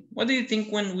about you? What do you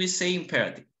think when we say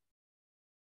imperative?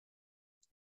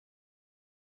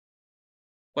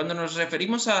 Cuando nos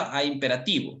referimos a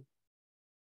imperativo,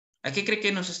 ¿a qué cree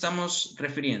que nos estamos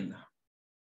refiriendo?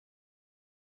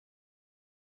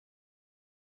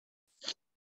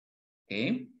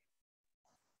 Okay.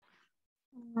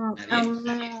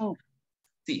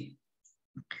 Sí.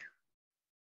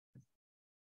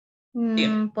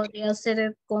 Podría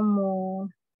ser como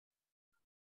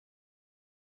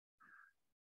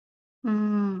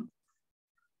Mm,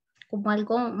 como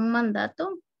algo, un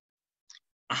mandato.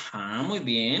 Ajá, muy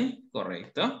bien,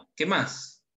 correcto. ¿Qué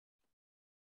más?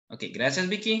 Ok, gracias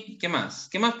Vicky. ¿Qué más?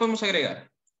 ¿Qué más podemos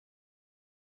agregar?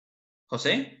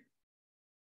 José.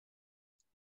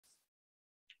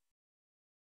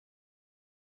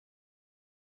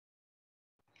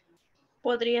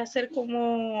 Podría ser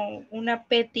como una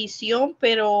petición,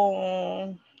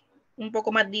 pero un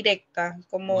poco más directa, Muy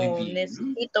como bien.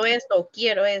 necesito esto,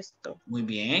 quiero esto. Muy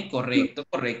bien, correcto,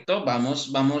 correcto.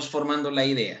 Vamos formando la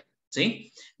idea,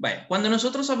 ¿sí? Vale, cuando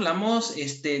nosotros hablamos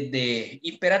de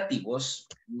imperativos,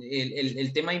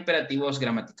 el tema de imperativos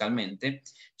gramaticalmente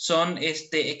son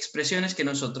expresiones que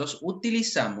nosotros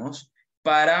utilizamos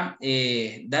para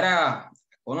dar a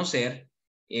conocer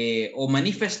o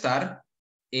manifestar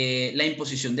la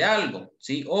imposición de algo,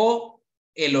 ¿sí? O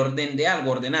el orden de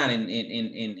algo, ordenar en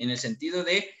el sentido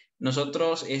de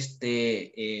nosotros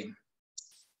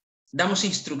damos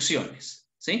instrucciones,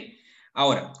 ¿sí?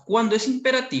 Ahora, cuando es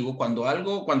imperativo, cuando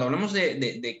hablamos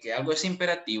de que algo es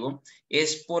imperativo,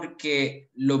 es porque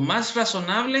lo más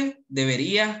razonable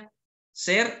debería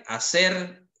ser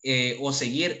hacer o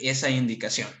seguir esa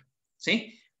indicación,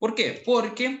 ¿sí? ¿Por qué?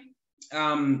 Porque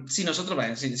si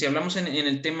nosotros, si hablamos en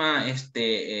el tema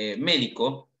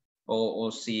médico,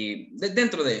 o si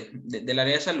dentro del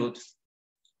área de salud,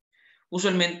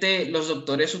 usualmente los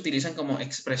doctores utilizan como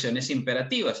expresiones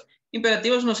imperativas.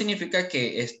 Imperativos no significa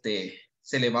que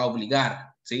se le va a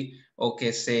obligar, ¿sí? O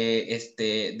que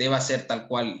se deba ser tal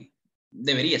cual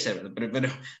debería ser,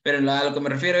 pero a lo que me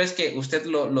refiero es que usted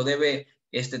lo debe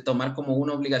tomar como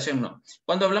una obligación, no.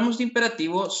 Cuando hablamos de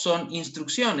imperativo, son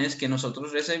instrucciones que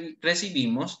nosotros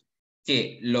recibimos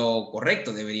que lo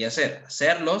correcto debería ser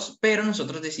hacerlos, pero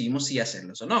nosotros decidimos si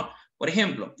hacerlos o no. Por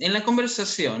ejemplo, en la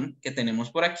conversación que tenemos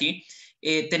por aquí,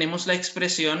 tenemos la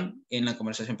expresión, en la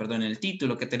conversación, perdón, en el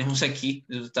título que tenemos aquí,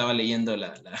 yo estaba leyendo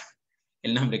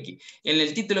el nombre aquí, en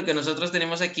el título que nosotros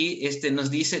tenemos aquí, nos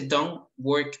dice don't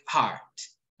work hard,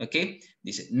 ¿ok?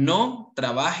 Dice, no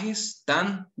trabajes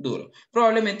tan duro.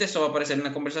 Probablemente esto va a aparecer en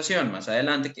la conversación más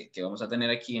adelante que vamos a tener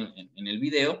aquí en el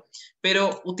video,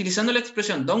 pero utilizando la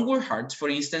expresión don't work hard, for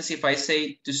instance, if I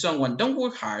say to someone don't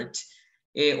work hard,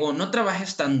 o no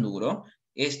trabajes tan duro,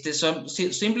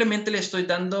 simplemente le estoy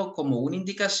dando como una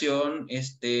indicación,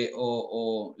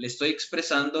 o le estoy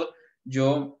expresando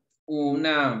yo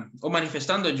o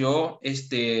manifestando yo,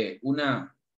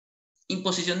 una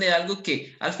imposición de algo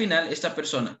que al final esta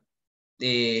persona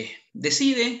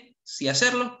decide si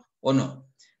hacerlo o no.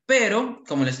 Pero,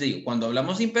 como les digo, cuando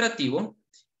hablamos de imperativo,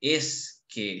 es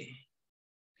que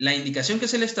la indicación que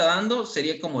se le está dando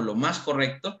sería como lo más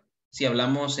correcto si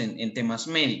hablamos en temas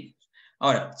médicos.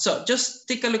 Ahora, so just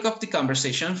take a look up the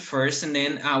conversation first, and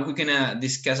then we're going to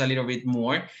discuss a little bit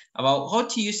more about how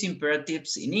to use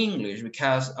imperatives in English,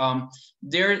 because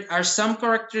there are some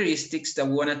characteristics that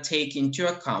we want to take into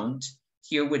account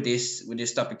here with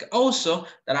this topic. Also,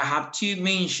 that I have to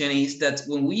mention is that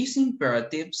when we use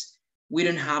imperatives, we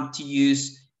don't have to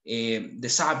use the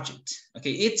subject.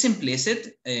 Okay, it's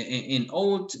implicit in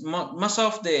most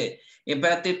of the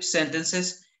imperative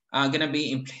sentences are going to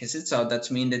be implicit, so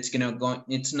that means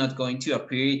it's not going to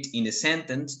appear in the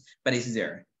sentence, but it's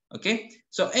there. Okay,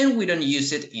 so and we don't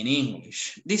use it in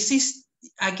English. This is,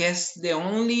 I guess, the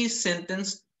only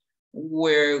sentence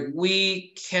where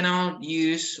we cannot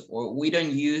use, or we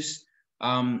don't use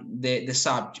the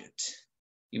subject,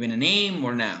 even a name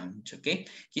or noun, ¿ok?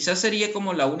 Quizás sería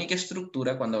como la única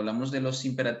estructura cuando hablamos de los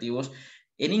imperativos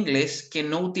en inglés que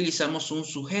no utilizamos un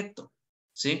sujeto,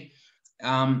 ¿sí?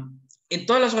 En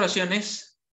todas las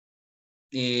oraciones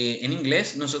en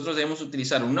inglés nosotros debemos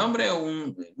utilizar un nombre o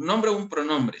un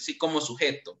pronombre, ¿sí? Como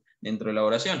sujeto dentro de la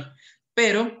oración.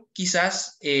 Pero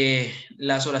quizás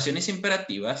las oraciones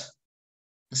imperativas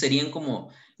serían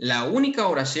como la única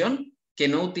oración que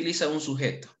no utiliza un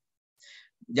sujeto.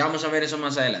 Ya vamos a ver eso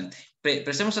más adelante.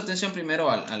 Prestemos atención primero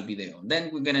al video.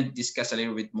 Then we're going to discuss a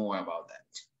little bit more about that.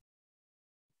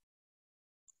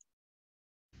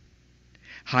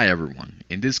 Hi everyone.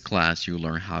 In this class you'll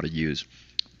learn how to use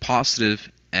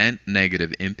positive and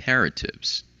negative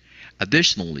imperatives.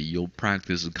 Additionally, you'll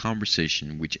practice a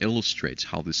conversation which illustrates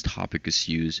how this topic is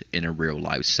used in a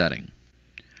real-life setting.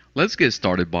 Let's get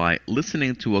started by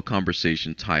listening to a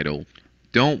conversation titled,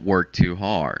 Don't Work Too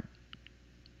Hard.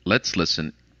 Let's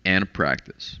listen and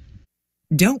practice.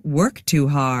 Don't work too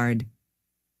hard.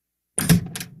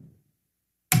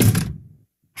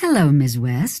 Hello, Ms.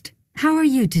 West. How are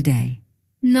you today?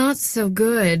 Not so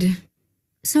good.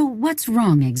 So what's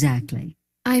wrong exactly?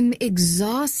 I'm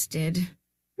exhausted.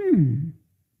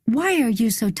 Why are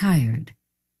you so tired?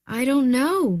 I don't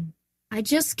know. I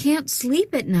just can't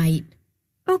sleep at night.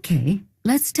 Okay,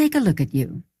 let's take a look at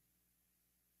you.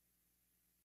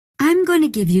 I'm going to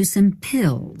give you some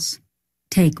pills.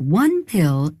 Take one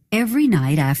pill every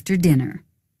night after dinner.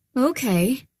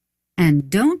 Okay. And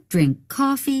don't drink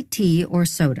coffee, tea, or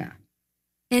soda.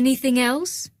 Anything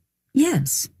else?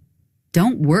 Yes.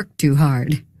 Don't work too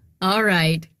hard. All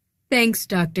right. Thanks,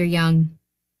 Dr. Young.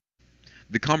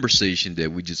 The conversation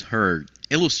that we just heard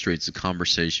illustrates the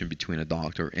conversation between a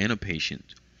doctor and a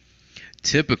patient.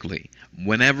 Typically,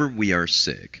 whenever we are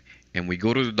sick and we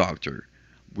go to the doctor,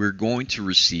 we're going to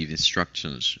receive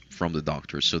instructions from the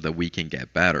doctor so that we can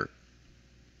get better.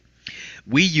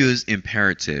 We use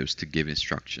imperatives to give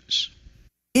instructions.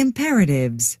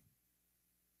 Imperatives.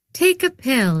 Take a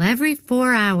pill every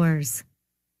 4 hours.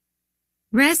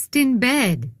 Rest in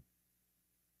bed.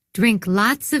 Drink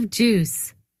lots of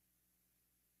juice.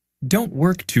 Don't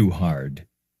work too hard.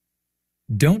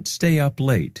 Don't stay up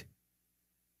late.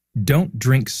 Don't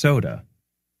drink soda.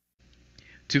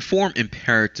 To form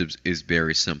imperatives is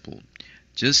very simple.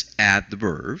 Just add the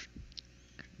verb.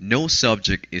 No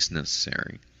subject is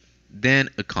necessary. Then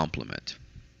a complement.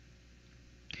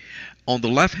 On the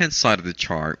left-hand side of the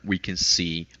chart, we can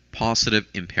see positive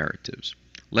imperatives.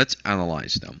 Let's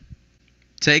analyze them.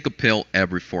 Take a pill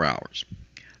every 4 hours.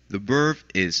 The verb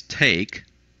is take.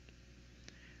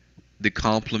 The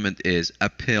complement is a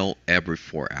pill every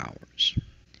 4 hours.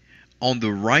 On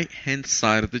the right-hand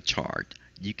side of the chart,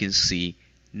 you can see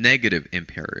negative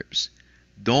imperatives.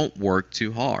 Don't work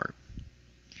too hard.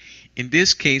 In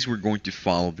this case, we're going to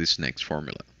follow this next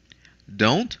formula.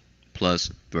 Don't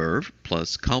plus verb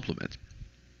plus complement.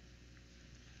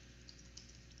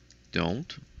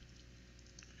 Don't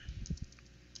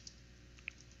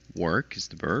work is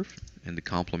the verb and the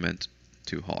complement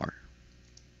too hard.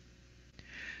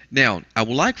 Now, I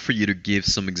would like for you to give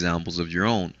some examples of your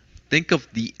own. Think of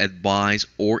the advice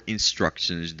or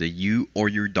instructions that you or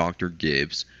your doctor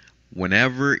gives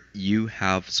whenever you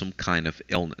have some kind of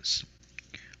illness.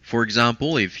 For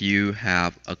example, if you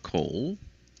have a cold,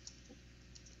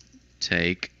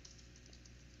 take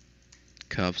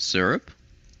cough syrup.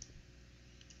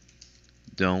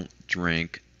 Don't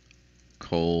drink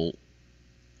cold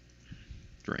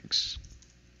drinks.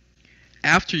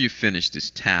 After you finish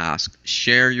this task,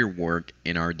 share your work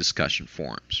in our discussion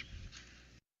forums.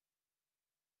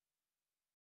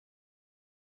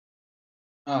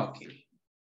 Okay,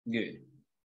 good.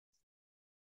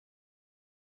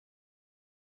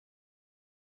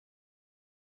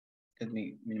 Let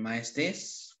me minimize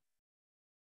this.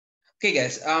 Okay,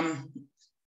 guys,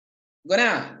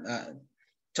 gonna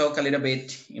talk a little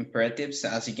bit imperatives.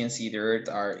 As you can see, there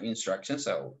are instructions.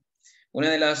 So, una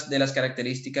de las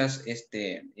características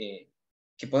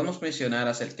que podemos mencionar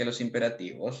acerca de los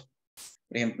imperativos,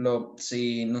 por ejemplo,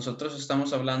 si nosotros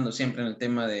estamos hablando siempre en el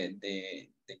tema de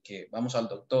que vamos al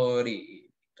doctor y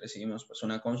recibimos pues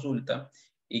una consulta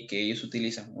y que ellos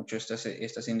utilizan mucho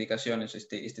estas indicaciones,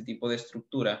 este tipo de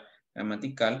estructura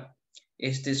gramatical,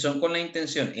 son con la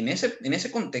intención, en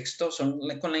ese contexto son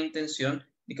con la intención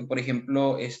de que, por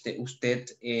ejemplo, usted,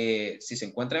 si se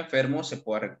encuentra enfermo, se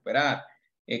pueda recuperar,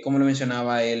 como lo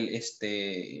mencionaba él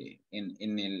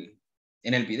en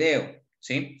el video,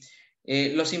 ¿sí?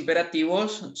 Los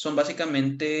imperativos son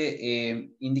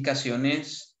básicamente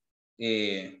indicaciones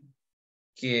que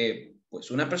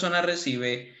pues una persona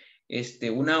recibe,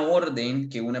 una orden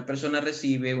que una persona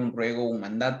recibe, un ruego, un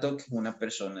mandato que una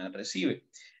persona recibe.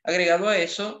 Agregado a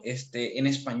eso, en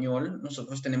español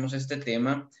nosotros tenemos este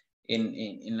tema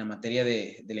en la materia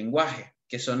de lenguaje,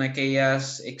 que son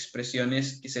aquellas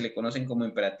expresiones que se le conocen como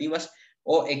imperativas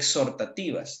o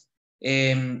exhortativas.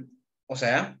 O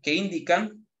sea, que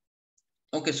indican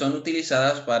o que son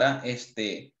utilizadas para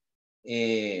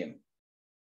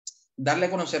darle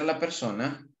a conocer a la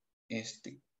persona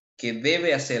que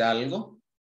debe hacer algo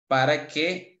para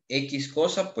que X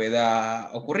cosa pueda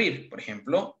ocurrir. Por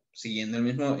ejemplo, siguiendo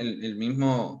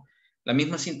la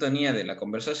misma sintonía de la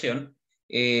conversación,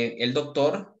 el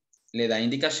doctor le da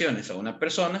indicaciones a una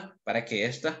persona para que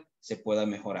ésta se pueda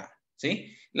mejorar,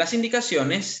 ¿sí? Las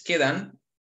indicaciones que dan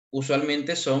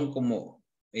usualmente son como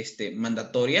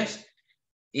mandatorias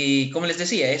y, como les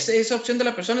decía, es esa opción de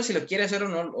la persona si lo quiere hacer o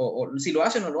no, o si lo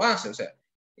hace o no lo hace, o sea,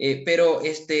 pero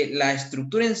la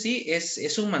estructura en sí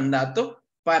es un mandato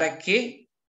para que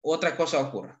otra cosa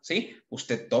ocurra, ¿sí?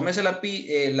 Usted tómese la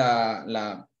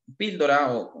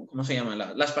píldora, o ¿cómo se llama?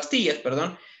 Las pastillas,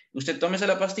 perdón. Usted tómese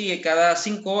la pastilla cada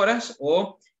 5 horas,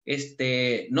 o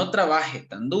no trabaje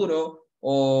tan duro,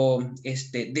 o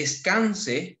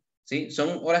descanse, ¿sí?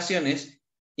 Son oraciones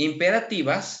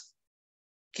imperativas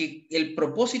que el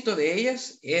propósito de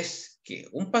ellas es que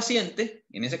un paciente,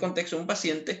 en ese contexto, un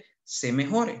paciente se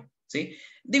mejore, ¿sí?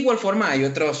 De igual forma, hay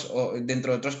otros,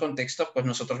 dentro de otros contextos, pues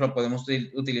nosotros lo podemos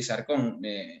utilizar con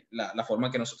la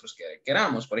forma que nosotros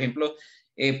queramos. Por ejemplo,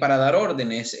 para dar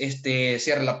órdenes,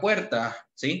 cierra la puerta,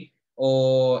 ¿sí?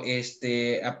 O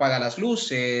apaga las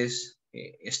luces,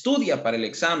 estudia para el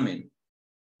examen.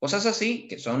 Cosas así,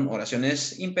 que son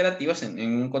oraciones imperativas en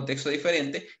un contexto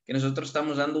diferente, que nosotros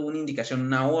estamos dando una indicación,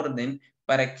 una orden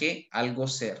para que algo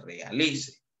se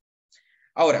realice.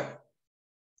 Ahora,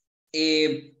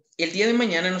 el día de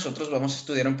mañana nosotros vamos a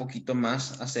estudiar un poquito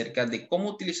más acerca de cómo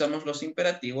utilizamos los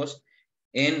imperativos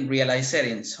en real-life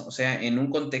settings, o sea, en un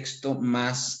contexto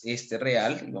más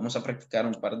real. Y vamos a practicar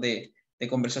un par de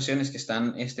conversaciones que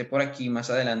están por aquí más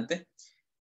adelante.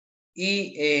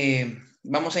 Y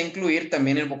vamos a incluir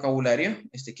también el vocabulario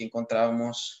que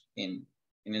encontrábamos en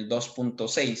el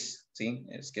 2.6, ¿sí?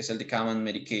 Que es el de Common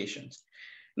Medications.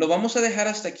 Lo vamos a dejar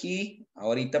hasta aquí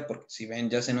ahorita porque si ven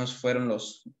ya se nos fueron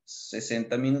los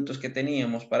 60 minutos que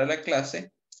teníamos para la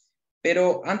clase.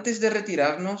 Pero antes de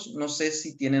retirarnos, no sé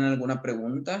si tienen alguna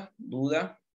pregunta,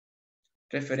 duda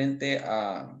referente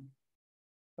a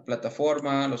la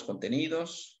plataforma, los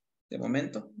contenidos. De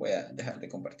momento voy a dejar de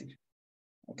compartir.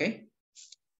 ¿Ok?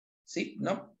 ¿Sí?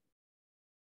 ¿No?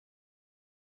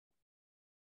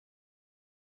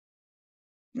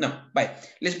 No, vaya.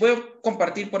 Les voy a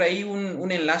compartir por ahí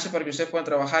un enlace para que ustedes puedan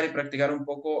trabajar y practicar un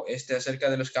poco acerca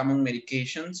de los Common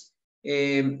Medications.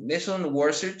 Es un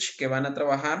word search que van a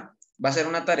trabajar. Va a ser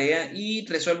una tarea y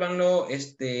resuélvanlo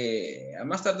a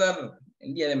más tardar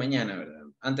el día de mañana, ¿verdad?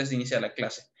 Antes de iniciar la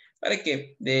clase. Para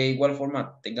que de igual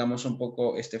forma tengamos un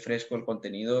poco fresco el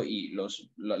contenido y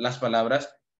las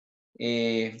palabras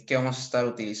que vamos a estar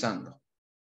utilizando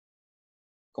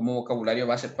como vocabulario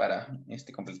base para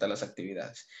completar las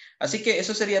actividades. Así que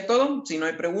eso sería todo. Si no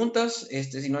hay preguntas,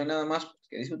 si no hay nada más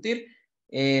que discutir,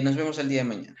 nos vemos el día de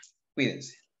mañana.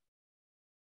 Cuídense.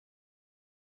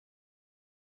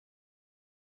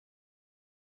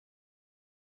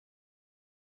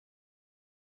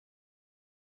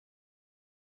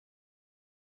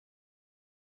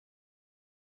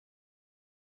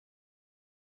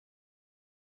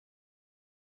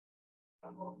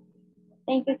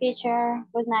 Thank you, teacher.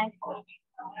 Good night.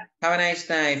 Have a nice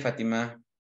night, Fatima.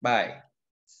 Bye.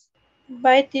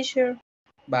 Bye, teacher.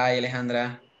 Bye,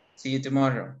 Alejandra. See you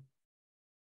tomorrow.